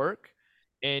main work,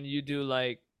 and you do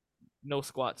like no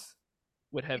squats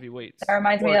with heavy that weights,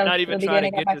 reminds me or of not the even try to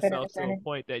beginning of get my fitness yourself to a journey.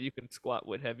 point that you can squat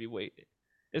with heavy weight.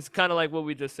 It's kind of like what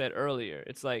we just said earlier.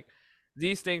 It's like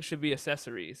these things should be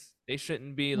accessories. They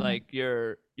shouldn't be Mhm. like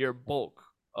your bulk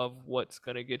of what's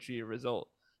going to get you your result.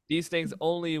 These things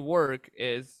only work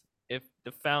is if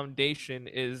the foundation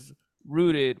is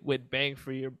rooted with bang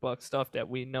for your buck stuff that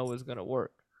we know is going to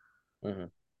work. Mm-hmm.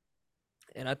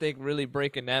 And I think really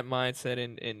breaking that mindset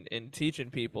and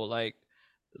teaching people, like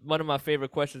one of my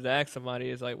favorite questions to ask somebody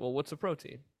is like, well, what's a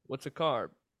protein? What's a carb?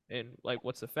 And like,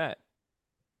 what's a fat?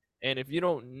 And if you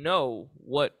don't know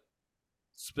what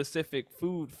specific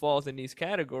food falls in these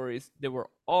categories, then we're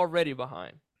already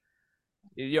behind.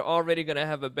 You're already going to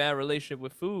have a bad relationship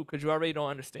with food because you already don't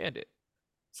understand it.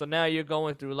 So now you're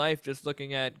going through life just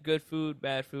looking at good food,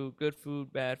 bad food, good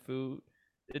food, bad food.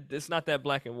 It's not that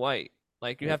black and white.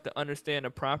 Like you Yep. have to understand the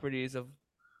properties of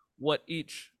what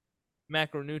each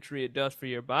macronutrient does for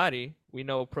your body. We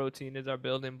know protein is our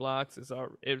building blocks, it's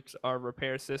our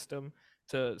repair system.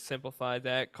 To simplify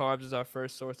that, carbs is our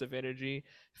first source of energy.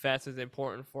 Fats is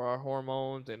important for our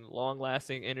hormones and long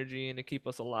lasting energy and to keep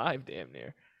us alive damn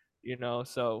near.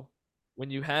 So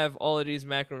when you have all of these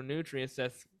macronutrients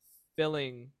that's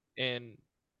filling and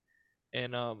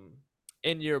and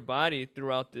in your body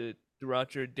throughout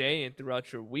your day and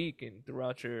throughout your week and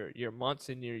throughout your months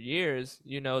and your years,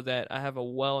 you know that I have a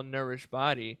well nourished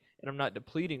body and I'm not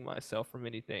depleting myself from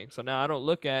anything. So now I don't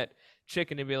look at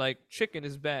chicken and be like, chicken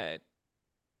is bad.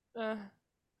 uh,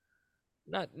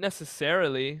 Not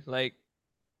necessarily. Like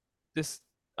this,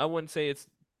 I wouldn't say it's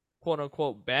quote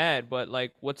unquote bad, but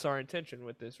like what's our intention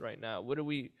with this right now? What are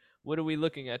we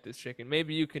looking at this chicken?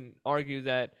 Maybe you can argue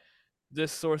that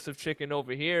this source of chicken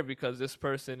over here because this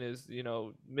person is,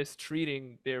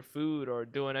 mistreating their food or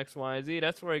doing X, Y, and Z.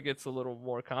 That's where it gets a little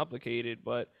more complicated.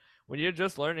 But when you're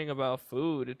just learning about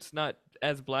food, it's not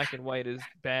as black and white as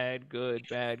bad, good,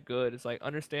 bad, good. It's like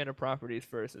understand the properties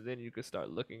first, and then you can start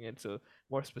looking into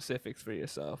more specifics for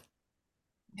yourself.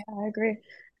 Yeah, I agree.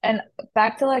 And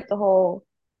back to like the whole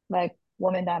like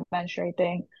woman that menstruate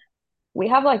thing, we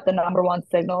have like the number one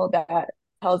signal that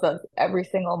tells us every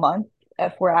single month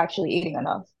if we're actually eating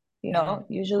enough. You Mm-hmm. know,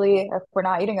 usually if we're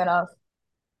not eating enough,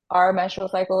 our menstrual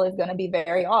cycle is going to be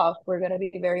very off. We're going to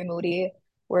be very moody.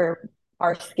 We're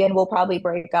our skin will probably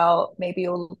break out. Maybe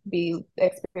you'll be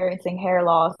experiencing hair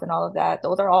loss and all of that.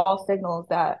 Those are all signals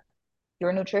that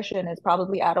your nutrition is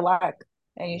probably out of whack,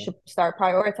 and you Mhm. should start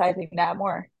prioritizing that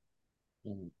more.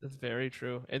 Mhm. That's very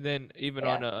true. And then even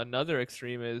Yeah, on another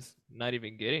extreme is not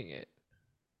even getting it.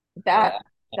 Yeah, that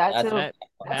that that's too. That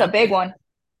That's a big happens. one.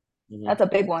 mhm. That's a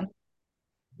big one.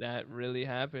 That really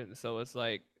happens. So it's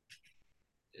like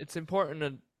it's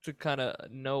important to kind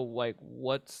of know like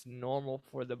what's normal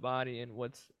for the body and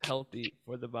what's healthy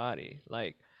for the body.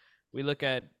 Like we look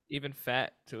at even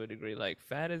fat to a degree. Like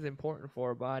fat is important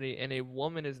for a body, and a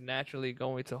woman is naturally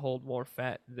going to hold more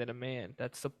fat than a man.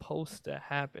 That's supposed to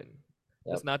happen.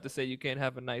 Yep. It's not to say you can't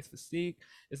have a nice physique.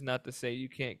 It's not to say you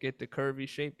can't get the curvy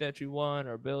shape that you want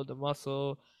or build the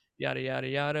muscle, yada yada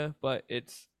yada. But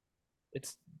it's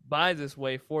by this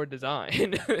way for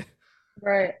design.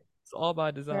 Right, It's all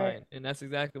by right. design, and that's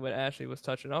exactly what Ashley was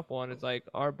touching up on. It's like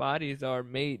our bodies are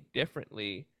made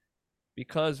differently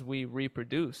because we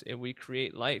reproduce and we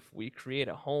create life. We create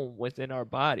a home within our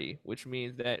body, which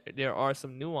means that there are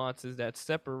some nuances that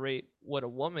separate what a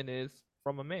woman is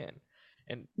from a man.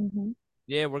 And Hmm.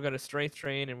 yeah, we're gonna strength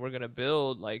train and we're gonna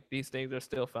build, like these things are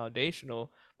still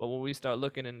foundational. But when we start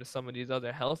looking into some of these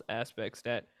other health aspects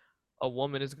that a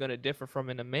woman is gonna differ from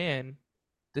in a man,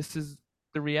 this is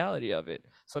the reality of it.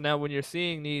 So now when you're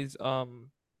seeing these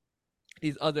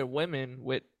other women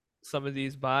with some of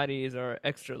these bodies are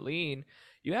extra lean,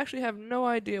 you actually have no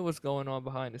idea what's going on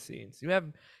behind the scenes.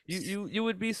 You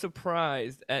would be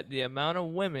surprised at the amount of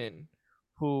women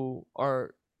who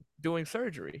are doing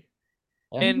surgery.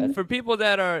 Yeah, And Hmm. for people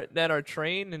that are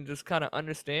trained and just kind of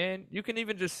understand, you can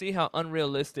even just see how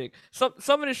unrealistic some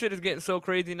of this shit is getting so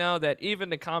crazy now that even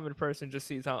the common person just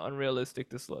sees how unrealistic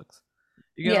this looks.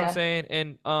 You get what I'm Yeah, saying?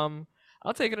 And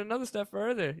I'll take it another step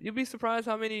further. You'd be surprised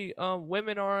how many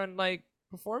women are on like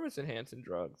performance enhancing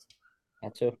drugs.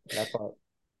 that too. That part.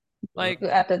 Mhm. Like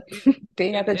at the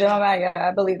being at and the gym, and yeah,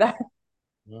 I believe that.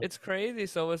 Mhm. it's crazy.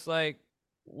 So it's like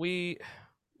we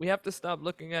we have to stop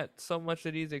looking at so much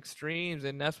of these extremes,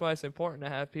 and that's why it's important to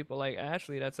have people like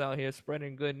Ashley that's out here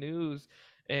spreading good news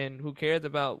and who cares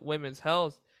about women's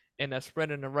health and that's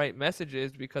spreading the right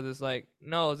messages, because it's like,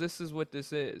 no, this is what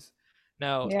this is.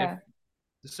 Now, if Yeah,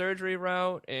 the surgery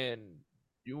route and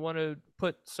you want to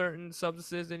put certain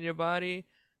substances in your body,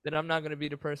 then I'm not going to be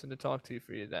the person to talk to you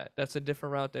for you that. That's a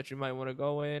different route that you might want to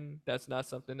go in. That's not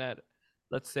something that,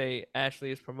 let's say,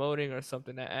 Ashley is promoting or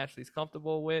something that Ashley's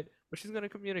comfortable with, but she's going to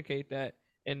communicate that.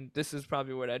 And this is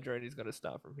probably where that journey is going to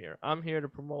stop from here. I'm here to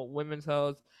promote women's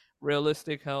health,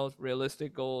 realistic goals,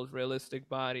 realistic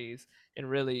bodies, and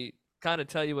really kind of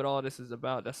tell you what all this is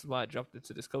about. That's why I jumped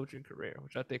into this coaching career,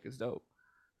 which I think is dope.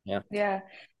 Yeah. yeah.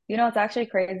 It's actually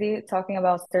crazy talking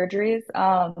about surgeries.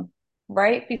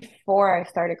 Right before I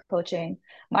started coaching,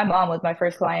 my mom was my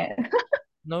first client.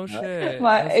 No All right. shit.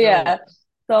 That's dope. Yeah.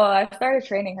 So I started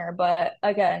training her, but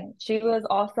again, she was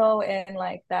also in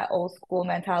like that old school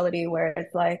mentality where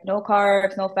it's like no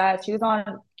carbs, no fats. She was on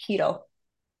keto.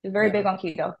 She was very Yeah. big Mhm. on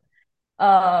keto.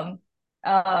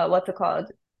 Um, what's it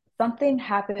called? Something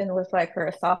happened with like her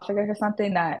esophagus or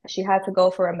something that she had to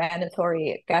go for a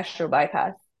mandatory gastro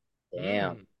bypass.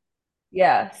 Damn. Mm.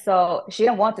 Yeah, so she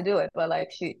didn't want to do it, but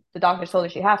like the doctor told her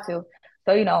she have to.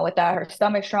 So, with that, her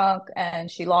stomach shrunk and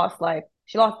she lost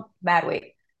mad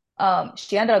weight.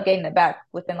 She ended up gaining it back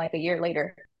within like a year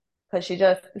later because she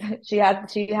just she had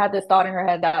this thought in her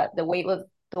head that the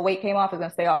weight came off is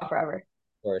gonna stay off forever.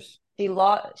 Of course.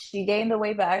 She gained the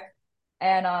weight back,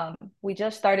 and we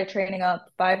just started training up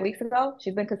 5 weeks ago.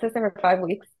 She's been consistent for 5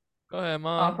 weeks Go ahead, on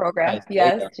mom. program. Nice. There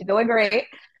you Yes, go. she's doing great.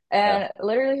 Yeah. And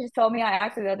literally, she told me, I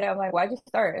asked her the other day, I'm like, why'd you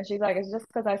start? And she's like, it's just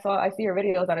because I see your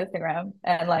videos on Instagram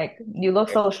and like you look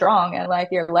so strong and like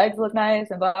your legs look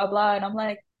nice and blah, blah, blah. And I'm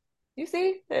like, you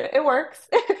see, it works.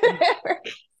 It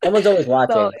works. Someone's always So,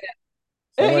 watching.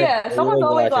 Someone is yeah, someone's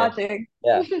always always watching. watching.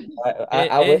 Yeah.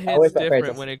 It I it wish, I hits wish my parents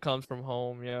different when listened. it comes from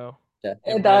home, yo. Yeah. It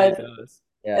It really does. does.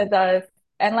 Yeah. It does.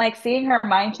 And like seeing her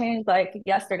mind change, like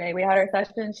yesterday, we had our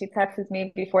session. She texted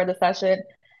me before the session,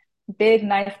 big,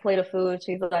 nice plate of food.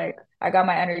 She's like, I got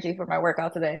my energy for my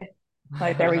workout today.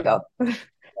 Like, there we go. I love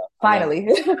it. Finally.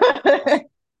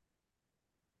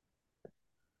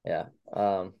 Yeah.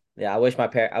 Yeah, I wish my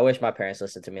parents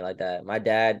listened to me like that. My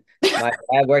dad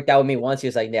worked out with me once. He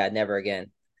was like, yeah, never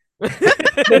again. I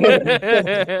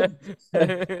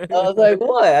was like,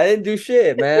 what? I didn't do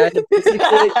shit, man. I did basic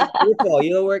shit. Your fault.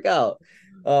 You don't work out.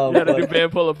 You had to But do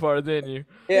band pull apart, didn't you?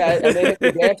 yeah, I made him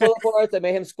do band pull ups. I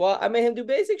made him squat. I made him do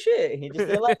basic shit. He just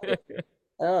didn't like it.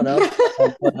 I don't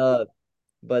know.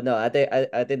 But no, I think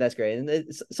that's great. And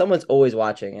someone's always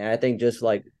watching. And I think just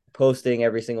like posting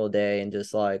every single day and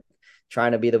just like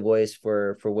trying to be the voice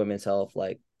for women's health.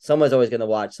 Like someone's always gonna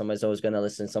watch, someone's always gonna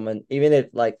listen. Someone, even if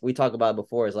like we talked about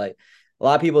before, is like a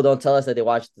lot of people don't tell us that they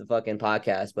watch the fucking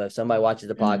podcast, but if somebody watches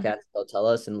the podcast, they'll tell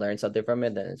us and learn something from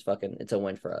it, then it's a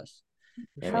win for us.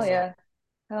 You know what I Hell mean? yeah.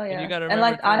 Hell And you yeah. gotta And remember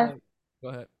like too, honest, like, go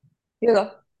ahead. you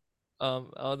go.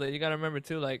 Although you gotta remember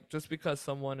too, like just because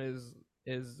someone is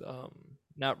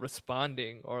not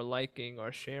responding or liking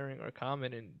or sharing or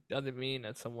commenting doesn't mean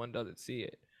that someone doesn't see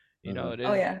it. You know, Mhm. it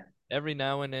Oh is yeah. every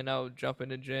now and then I'll jump in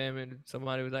the gym and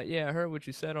somebody was like, "Yeah, I heard what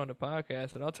you said on the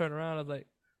podcast," and I'll turn around, I was like,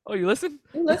 "Oh, you listen?"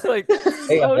 You listen. Like,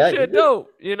 Yeah, "Oh yeah, shit, dope,"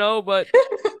 you know. But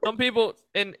some people,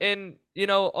 and you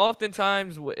know,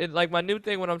 oftentimes, like my new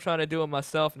thing, what I'm trying to do with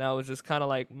myself now is just kind of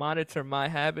like monitor my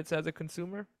habits as a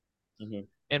consumer Mhm.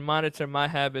 and monitor my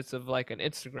habits of like an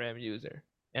Instagram user.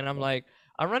 And I'm like,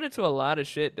 I run into a lot of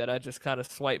shit that I just kind of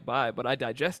swipe by, but I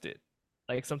digest it.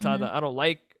 Like sometimes Mhm. I don't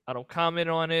like, I don't comment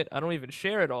on it, I don't even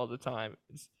share it all the time.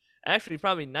 It's actually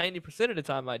probably 90% of the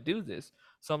time I do this.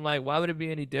 So I'm like, why would it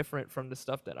be any different from the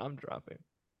stuff that I'm dropping?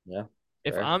 Yeah,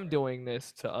 If fair. I'm doing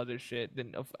this to other shit,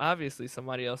 then obviously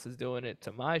somebody else is doing it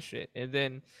to my shit. And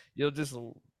then you'll just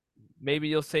maybe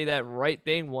you'll say that right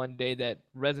thing one day that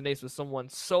resonates with someone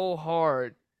so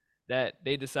hard that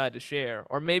they decide to share.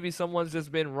 Or maybe someone's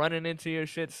just been running into your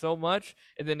shit so much,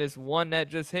 and then this one that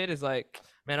just hit is like,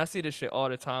 man, I see this shit all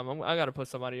the time. I gotta put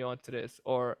somebody on to this,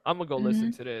 or I'm gonna go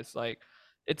listen Mhm. to this. Like,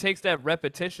 it takes that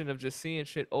repetition of just seeing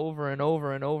shit over and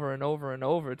over and over and over and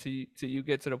over till you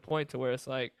get to the point to where it's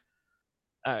like,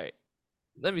 all right,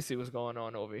 let me see what's going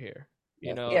on over here. You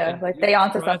Yeah, know, Yeah, and like you'd they be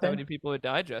onto surprised how something. many people are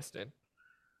digesting.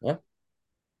 yeah,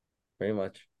 pretty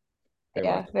much, pretty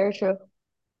Yeah, much. very true.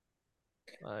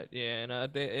 Yeah,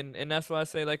 and and that's why I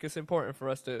say like it's important for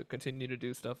us to continue to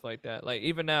do stuff like that. Like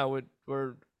even now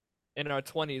we're in our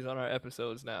 20s on our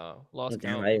episodes now. Oh, Lost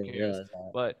damn, count, I who didn't cares? realize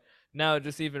that. But now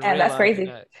just even And that's realizing crazy.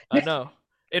 that I know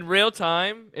in real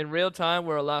time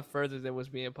we're a lot further than what's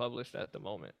being published at the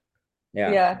moment. Yeah,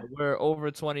 So Yeah. we're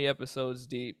over 20 episodes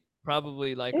deep,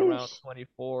 probably like around Eesh.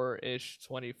 24-ish,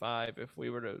 25 if we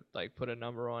were to like put a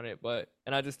number on it. But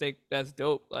and I just think that's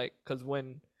dope, like because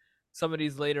when some of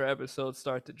these later episodes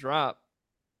start to drop,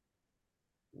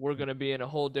 we're going to be in a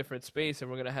whole different space and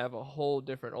we're going to have a whole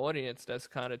different audience that's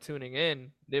kind of tuning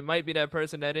in. There might be that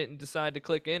person that didn't decide to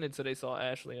click in until they saw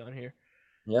Ashley on here.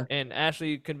 yeah, And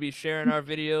Ashley can be sharing our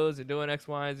videos and doing X,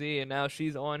 Y, and Z, and now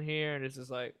she's on here, and it's just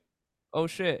like, oh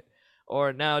shit.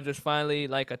 Or now just finally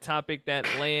like a topic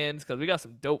that lands because we got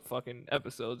some dope fucking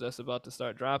episodes that's about to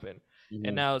start dropping. And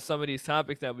hmm now some of these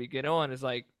topics that we get on is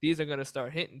like these are gonna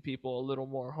start hitting people a little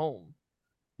more home.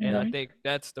 And yeah, I Mhm. think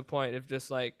that's the point of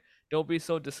just like don't be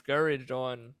so discouraged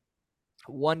on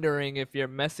wondering if your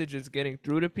message is getting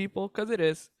through to people because it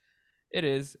is. It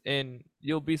is, and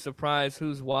you'll be surprised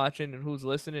who's watching and who's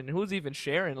listening and who's even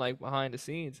sharing like behind the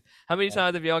scenes. How many yeah.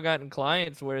 times have y'all gotten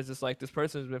clients where it's just like this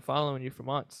person's been following you for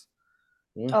months?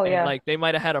 Mm, Oh And yeah. like they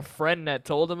might have had a friend that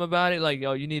told them about it, like,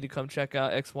 yo, you need to come check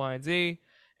out X, Y, and Z.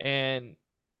 And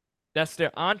that's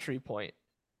their entry point.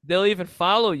 They'll even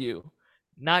follow you,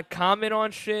 not comment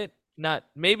on shit, not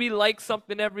maybe like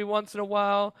something every once in a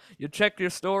while. You check your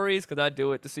stories because I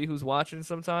do it to see who's watching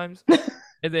sometimes,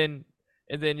 and then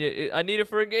I need it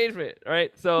for engagement,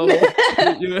 right? So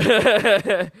you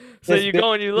so This you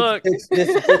go and you look. this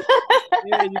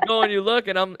Yeah, you go and you look,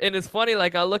 and it's funny.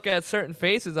 Like I look at certain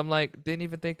faces, I'm like, didn't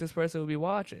even think this person would be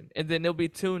watching, and then they'll be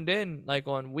tuned in like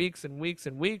on weeks and weeks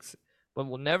and weeks, but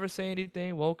will never say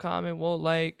anything, won't comment, won't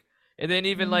like, and then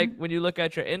even like Mhm. when you look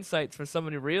at your insights for some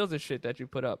of the reels and shit that you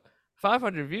put up,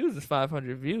 500 views is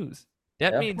 500 views.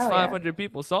 That yeah, means Hell yeah. 500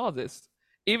 people saw this,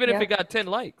 even if it Yeah. got 10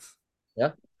 likes, yeah. I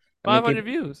mean, 500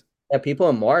 people, views. yeah, people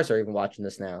in Mars are even watching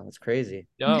this now. It's crazy.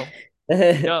 Yo,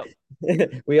 yup,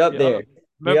 We up yup. there.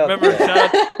 We up Remember,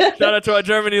 there. shout out to our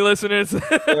Germany listeners.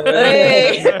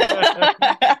 Hey.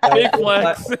 Big Five,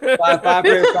 flex. five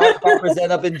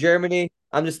percent up in Germany.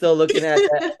 I'm just still looking at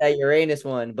that Uranus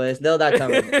one, but it's still not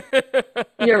coming.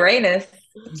 Uranus.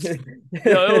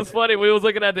 Yo, it was funny. We was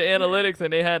looking at the analytics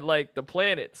and they had like the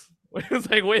planets. It was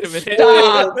like, wait a minute.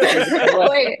 Stop.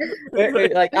 Wait,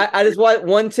 Wait. like I just want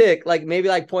one tick, like maybe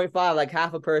like 0.5, like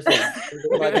half a person.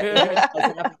 Like, like half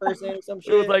a person or some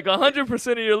It was shit. like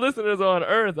 100% of your listeners are on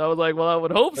Earth. I was like, well, I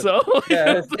would hope so.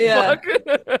 Yeah, What the Yeah.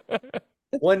 fuck?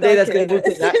 one day Stop that's gonna killing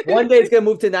move to us. one day it's gonna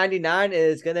move to 99, and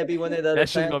it's gonna be one of the other That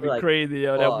shit's planets. gonna We're be like, crazy,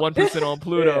 yo. That fuck, 1% on yeah,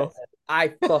 Pluto.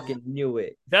 I fucking knew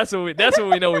it. That's when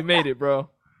we know we made it, bro.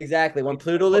 Exactly. When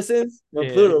Pluto listens, Yeah.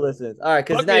 All right,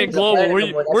 because Fuck it's not being even a global. planet no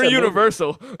more. That's We're a moon.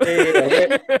 universal.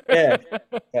 Yeah,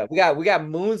 yeah. Yeah. We got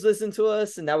moons listen to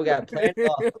us, and now we got planets.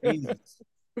 Oh, Jesus.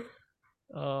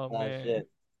 Oh Oh man. shit.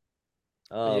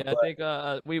 Yeah, I But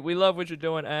think we love what you're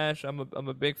doing, Ash. I'm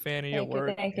a big fan of your Thank you,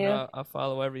 work. thank You you. know, I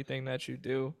follow everything that you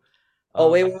do.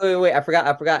 oh wait, Um, wait, wait, wait. I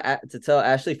forgot to tell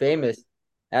Ashley Famous.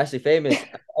 Ashley Famous.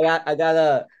 I got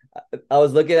a. I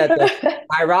was looking at the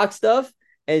High Rock stuff,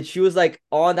 and she was like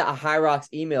on the High Rock's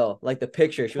email, like the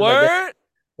picture. She was like, word.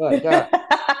 God,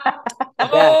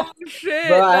 yeah, Oh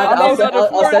bro. shit! Now I Oh, know there's you gotta I'll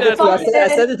forward send it that to her. to oh me. I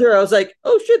shit. sent it to her. I was like,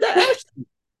 oh shit, that Ashley.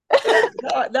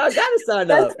 Now I gotta sign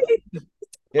That's up.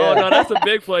 Oh Yeah. no, that's a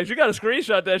big place. You gotta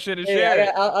screenshot that shit and Hey, share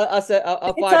it.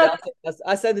 I'll they find it. took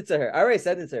I send it to her. I already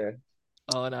sent it to her.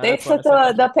 Oh no, they that's why I took sent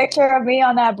that the shit to you. picture of me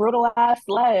on that brutal ass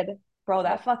sled. Bro, Yeah,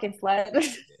 that fucking sled.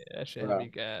 Yeah, that shit had me bro.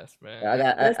 gas, man.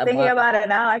 Yeah, Just thinking about it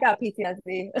now, I got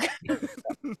PTSD.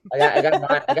 I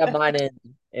got mine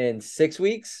in 6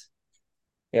 weeks.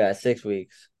 Yeah, 6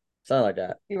 weeks, something like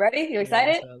that. You ready? You Yeah, that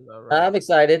excited? sounds about right. I'm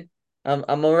excited.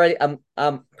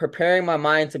 I'm preparing my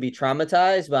mind to be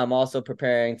traumatized, but I'm also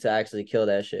preparing to actually kill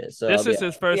that shit. So I'll This be is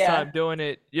his first Yeah, time doing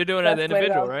it. You're doing it as an best way to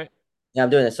individual, go. right? yeah, I'm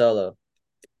doing it solo.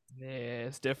 Yeah,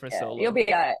 it's different Yeah, you'll solo.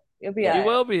 be alright. You'll be Yeah, You alright.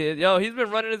 will be. Yo, he's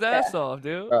been running his Yeah. ass off,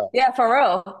 dude. bro. Yeah, for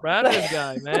real. Proud of this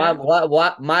guy, My man.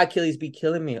 my Achilles be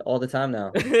killing me all the time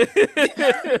now.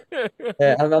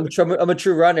 Yeah, I'm a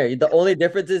true runner. The only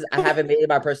difference is I haven't made it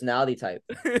my personality type.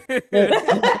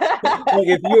 Like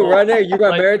if you're a Well, runner, you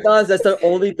run like marathons. That's the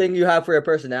only thing you have for a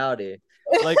personality.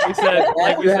 like we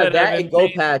You have said, that and Evan, go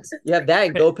packs. You have that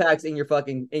and go packs in your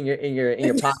fucking in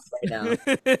your pocket right now.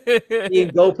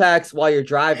 Eating go packs while you're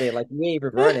driving, like you ain't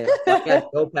even running. Like you got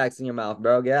go packs in your mouth,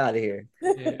 bro. Get out of here.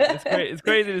 Yeah, it's great. It's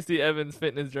crazy to see Evan's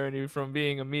fitness journey from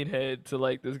being a meathead to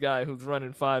like this guy who's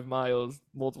running 5 miles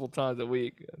multiple times a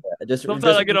week. Sometimes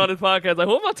Just I get on this podcast like,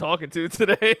 who am I talking to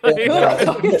today? yeah, Like, Who am I bro.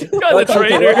 talking this guy's Don't a talk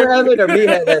to trainer. runner Evan or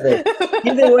meathead Evan.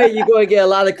 Either way, you're going to get a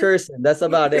lot of cursing. That's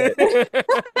about it.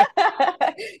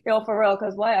 Yo, for real,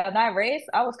 because what on that race,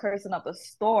 I was cursing up a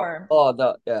storm. Oh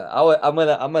no, yeah.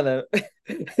 I'm gonna.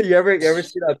 You ever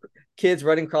see that kids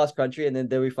running cross country and then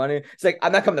they'll be funny? It's like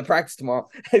I'm not coming to practice tomorrow.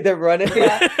 Like they're running.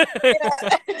 Yeah, yeah.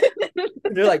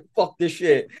 They're like fuck this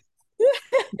shit.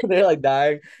 They're like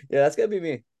dying. Yeah, that's gonna be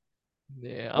me.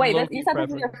 Yeah, I'm Wait, low you key said this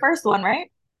is prepping. your first one, right?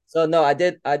 So no, I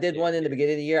did Yeah, one in the yeah.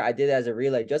 beginning of the year. I did it as a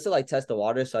relay just to like test the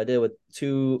water. So I did it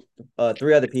with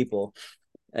three other people.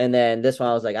 And then this one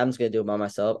I was like, I'm just gonna do it by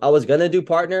myself. I was gonna do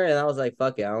partner, and I was like,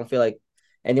 fuck it. I don't feel like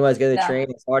anyone's gonna No, train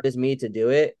as hard as me to do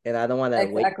it, and I don't want to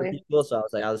wait for exactly. people. So I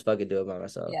was like, I'll just fucking do it by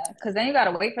myself. Yeah, because then you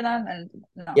gotta wait for them, and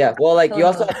no, Yeah, well, like you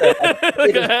killing also the have to.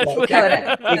 Look at Ashley. killing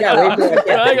it. You can't wait No, for it.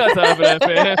 Yo, I ain't got time for that,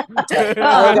 fam. Yeah,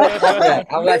 I ain't got time for that.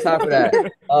 I don't got time for that.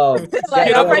 Yeah, like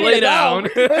Get I'm up and ready lay to down.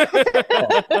 go. yeah.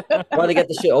 I want to get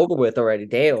the shit over with already.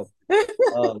 Damn.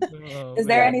 Um, Oh Is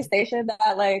there yeah. any man. station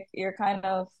that like you're kind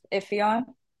of iffy on?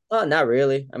 Oh, not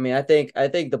really. I mean, I think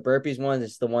the burpees one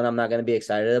is the one I'm not gonna be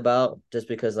excited about just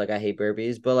because like I hate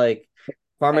burpees. But like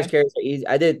farmers Same. carries are easy.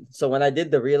 So when I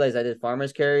did the relays, I did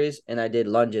farmers carries and I did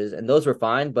lunges, and those were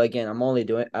fine. But again,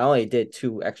 I only did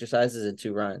two exercises and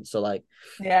two runs. So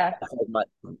Yeah. my,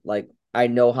 like I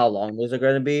know how long those are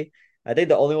gonna be. I think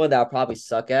the only one that I'll probably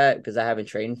suck at because I haven't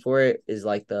trained for it is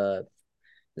like the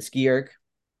ski erg.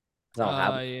 'Cause I don't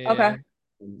have Okay. Yeah.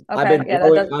 I've Okay. been Yeah,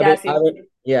 that rowing. does gas you.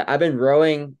 Yeah, I've been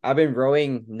rowing. I've been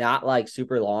rowing not like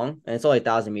super long, and it's only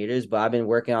 1,000 meters. But I've been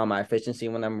working on my efficiency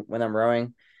when I'm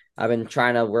rowing. I've been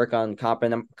trying to work on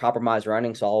compromise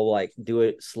running, so I'll like do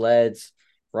it sleds,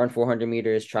 run 400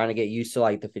 meters, trying to get used to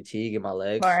like the fatigue in my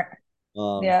legs. Smart.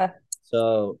 Um, Yeah.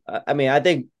 so I mean, I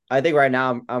think right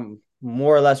now I'm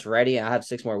more or less ready. I have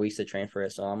 6 more weeks to train for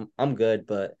it, so I'm good.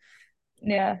 But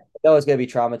Yeah. that was gonna be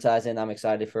traumatizing. I'm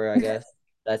excited for it, I guess.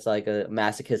 That's like a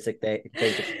masochistic thing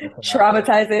to put out there.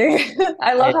 Traumatizing.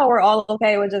 I love Yeah, how we're all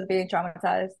okay with just being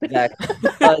traumatized. exactly.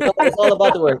 It's all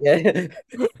about the work. Yeah.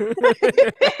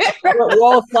 We're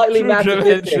all slightly True gym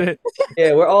head masochistic. shit.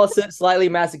 Yeah, we're all slightly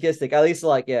masochistic. At least,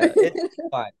 like, yeah, it's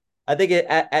fine. I think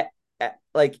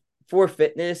like for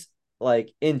fitness,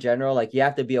 like in general, like you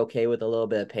have to be okay with a little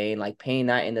bit of pain. Like pain,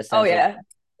 not in the Oh sense of yeah.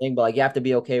 thing, but like you have to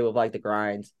be okay with like the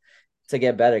grinds to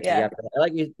get better because you Yeah. have to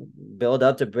like you build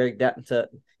up to break down to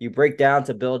you break down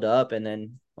to build up and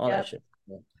then all that Yep. shit.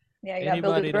 Yeah. Yeah, you gotta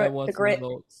build Anybody that the wants grit.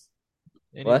 results.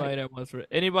 What?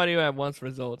 Anybody that wants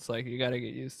results, like you gotta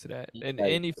get used to that. In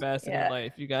Like, any facet in Yeah.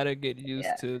 life, you gotta get Yeah.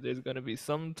 used to there's gonna be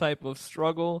some type of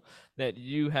struggle that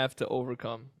you have to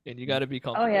overcome. And you gotta be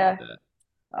Oh comfortable with yeah. that.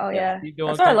 Oh yeah, yeah. Keep That's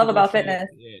doing what I love comfortable about shit. fitness.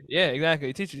 Yeah, yeah, exactly.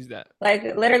 It teaches you that. Like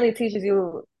literally teaches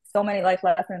you so many life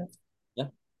lessons. yeah,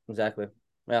 exactly.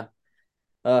 Yeah.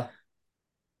 Uh,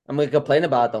 I'm gonna complain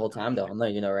about it the whole time though. I'm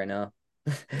letting you know right now.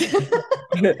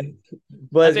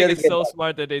 But I it's think gonna it's get so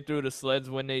smart that they threw the sleds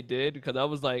when they did because I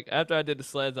was like, after I did the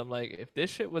sleds, I'm like, if this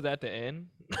shit was at the end,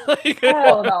 like,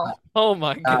 Hell no. oh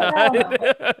my uh, god.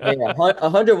 Hell no. yeah,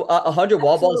 100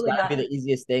 wall balls Absolutely got to be not. the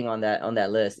easiest thing on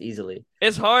that list easily.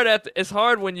 It's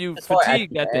hard when you It's hard at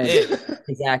fatigued the at the end. end.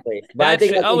 Exactly. But I That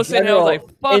think shit, like I was sitting there, I was like,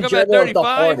 fuck, in I'm at general, it's the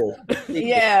 35. hardest.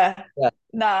 Yeah. Yeah,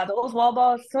 Nah, those wall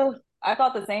balls. So I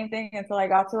thought the same thing until I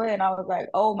got to it, and I was like,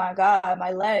 "Oh my God,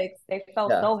 my legs, they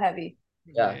felt yeah, so heavy."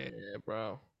 yeah. Yeah,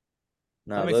 bro.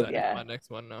 I'm No, those, excited for Yeah, my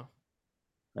next one now.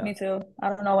 yeah. me too. I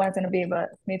don't know when it's gonna be, but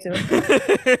me too.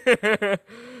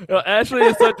 Yo, Ashley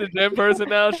is such a gym person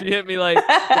now. She hit me like,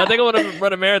 I think I want to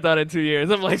run a marathon in 2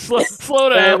 years. I'm like, slow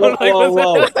Hey, down. whoa, Like, whoa,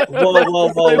 what's, whoa, whoa,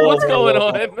 whoa, whoa, like, whoa, what's whoa, going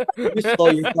whoa, whoa. on? You slow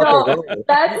your fucking No, roll.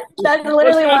 that's What's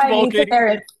literally fist why I need bulking?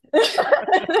 Terrence.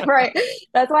 Right.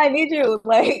 That's why I need you.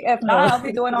 Like, if Uh, not, I'll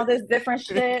be doing all this different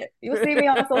shit. You'll see me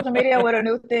on social media with a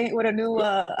new thing, with a new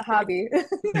hobby.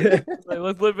 like,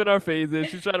 let's live in our phases.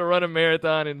 She's trying to run a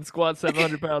marathon and squat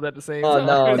 700 pounds at the same Oh time.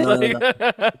 no, It's no, no, like,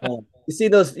 no, no. You see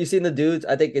those? You seen the dudes?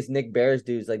 I think it's Nick Bear's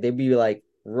dudes. Like they be like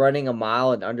running a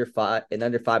mile in under 5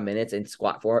 minutes and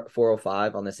squat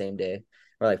 405 on the same day,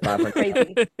 or like 500.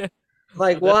 Crazy.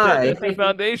 Like Crazy, why? that's their crazy.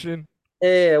 foundation.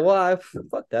 Yeah, why?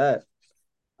 Fuck that.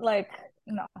 Like,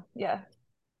 no, yeah.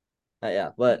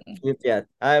 Yeah, but Mm-mm. yeah,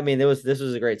 I mean, this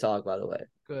was a great talk, by the way. This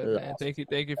Good, is man. awesome.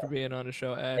 Thank you for being on the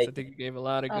show, Ash. I Thank think you. you gave a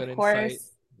lot of good Of insight,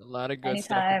 course, a lot of good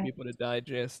stuff for anytime. people to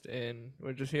digest, and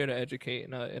we're just here to educate.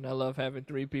 And I love having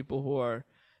three people who are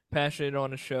passionate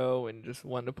on the show and just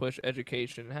want to push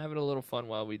education and having a little fun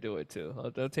while we do it too.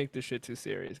 Don't take this shit too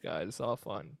serious, guys. It's all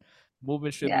fun.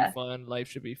 Movement should be Yeah, fun. Life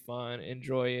should be fun.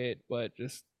 Enjoy it, but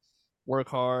just work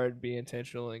hard, be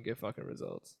intentional, and get fucking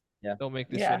results. Yeah, Don't make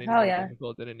this shit yeah, any hell more yeah,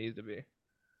 difficult than it needs to be.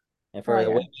 and for hell the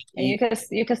yeah. women, And eat.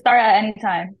 you can start at any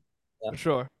time. Yeah, For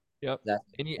sure. Yep.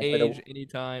 exactly. Any And for the age, any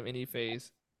time, any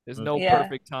phase. There's no mhm, Yeah,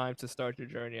 perfect time to start your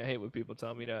journey. I hate when people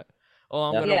tell me that. Oh,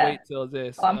 I'm yeah. gonna yeah. wait till Oh,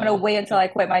 this. I'm gonna wait until No. I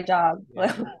quit my job.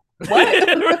 Yeah. What?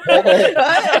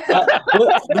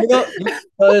 What, you know, What?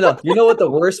 no, no, no. You know what the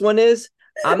worst one is?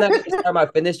 I'm not gonna start my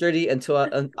fitness journey until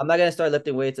I'm not gonna start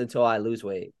lifting weights until I lose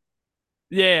weight.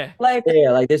 Yeah. Like,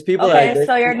 Yeah, like okay, there's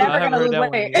so you're people. I never haven't gonna heard lose that one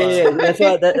in a weight. Yeah,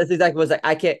 while. that's exactly what's like.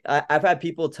 I can't. I've had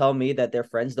people tell me that their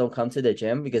friends don't come to the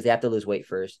gym because they have to lose weight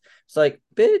first. It's like,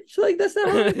 bitch, like that's not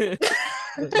how. Yeah,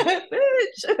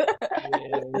 Bitch.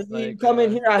 it's You like come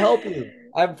in here, I help you.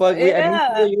 I meet you where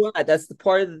Yeah. you at. That's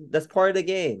part of the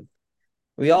game.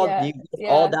 Yeah. You all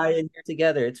Yeah. die in here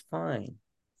together. It's fine.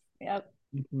 Yep.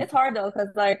 Mhm. It's hard though, because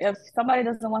like if somebody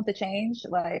doesn't want to change,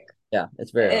 like Yeah,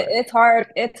 it's very hard. it's hard.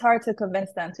 It's hard to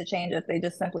convince them to change if they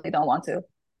just simply don't want to.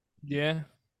 yeah,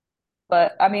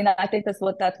 But I mean, I think that's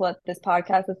what this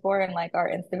podcast is for, and like our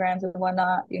Instagrams and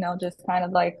whatnot. Just kind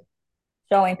of like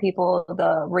showing people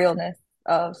the realness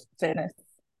of fitness.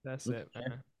 that's Mhm. it,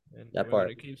 man. And That we're gonna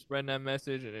part. keep spreading that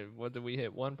message. And whether we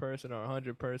hit one person or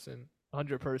 100 persons,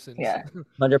 Yeah.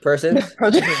 100%.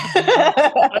 Project.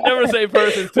 I never say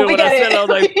persons too. We When I get said it, I was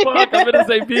like, "Fuck!" I'm gonna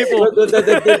say people. But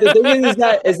the thing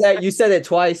is that you said it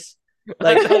twice. I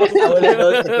Like know. I would have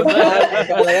known.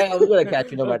 Like, I'm gonna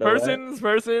catch you no matter what. persons. I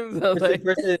was Person, like,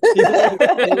 person,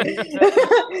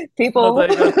 people,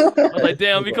 person, People. I was like,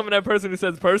 damn, I'm people. becoming that person who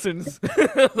says persons.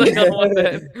 I was like, I don't want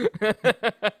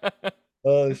that.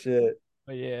 Oh shit!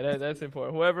 But yeah, that's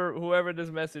important. Whoever this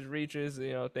message reaches,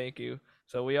 thank you.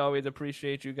 So we always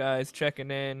appreciate you guys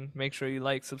checking in. Make sure you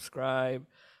like, subscribe,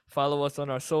 follow us on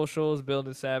our socials,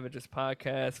 Building Savages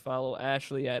podcast. Follow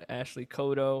Ashley at Ashley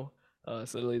Coto.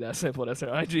 It's literally that simple. That's her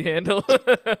IG handle. So,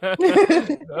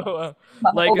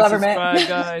 My like whole and government. subscribe,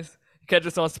 guys. Catch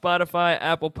us on Spotify,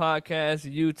 Apple Podcasts,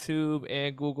 YouTube,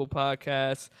 and Google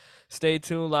Podcasts. Stay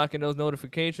tuned, lock in those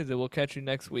notifications, and we'll catch you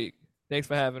next week. Thanks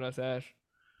for having us, Ash.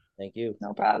 Thank you.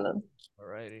 No problem.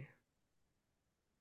 Alrighty.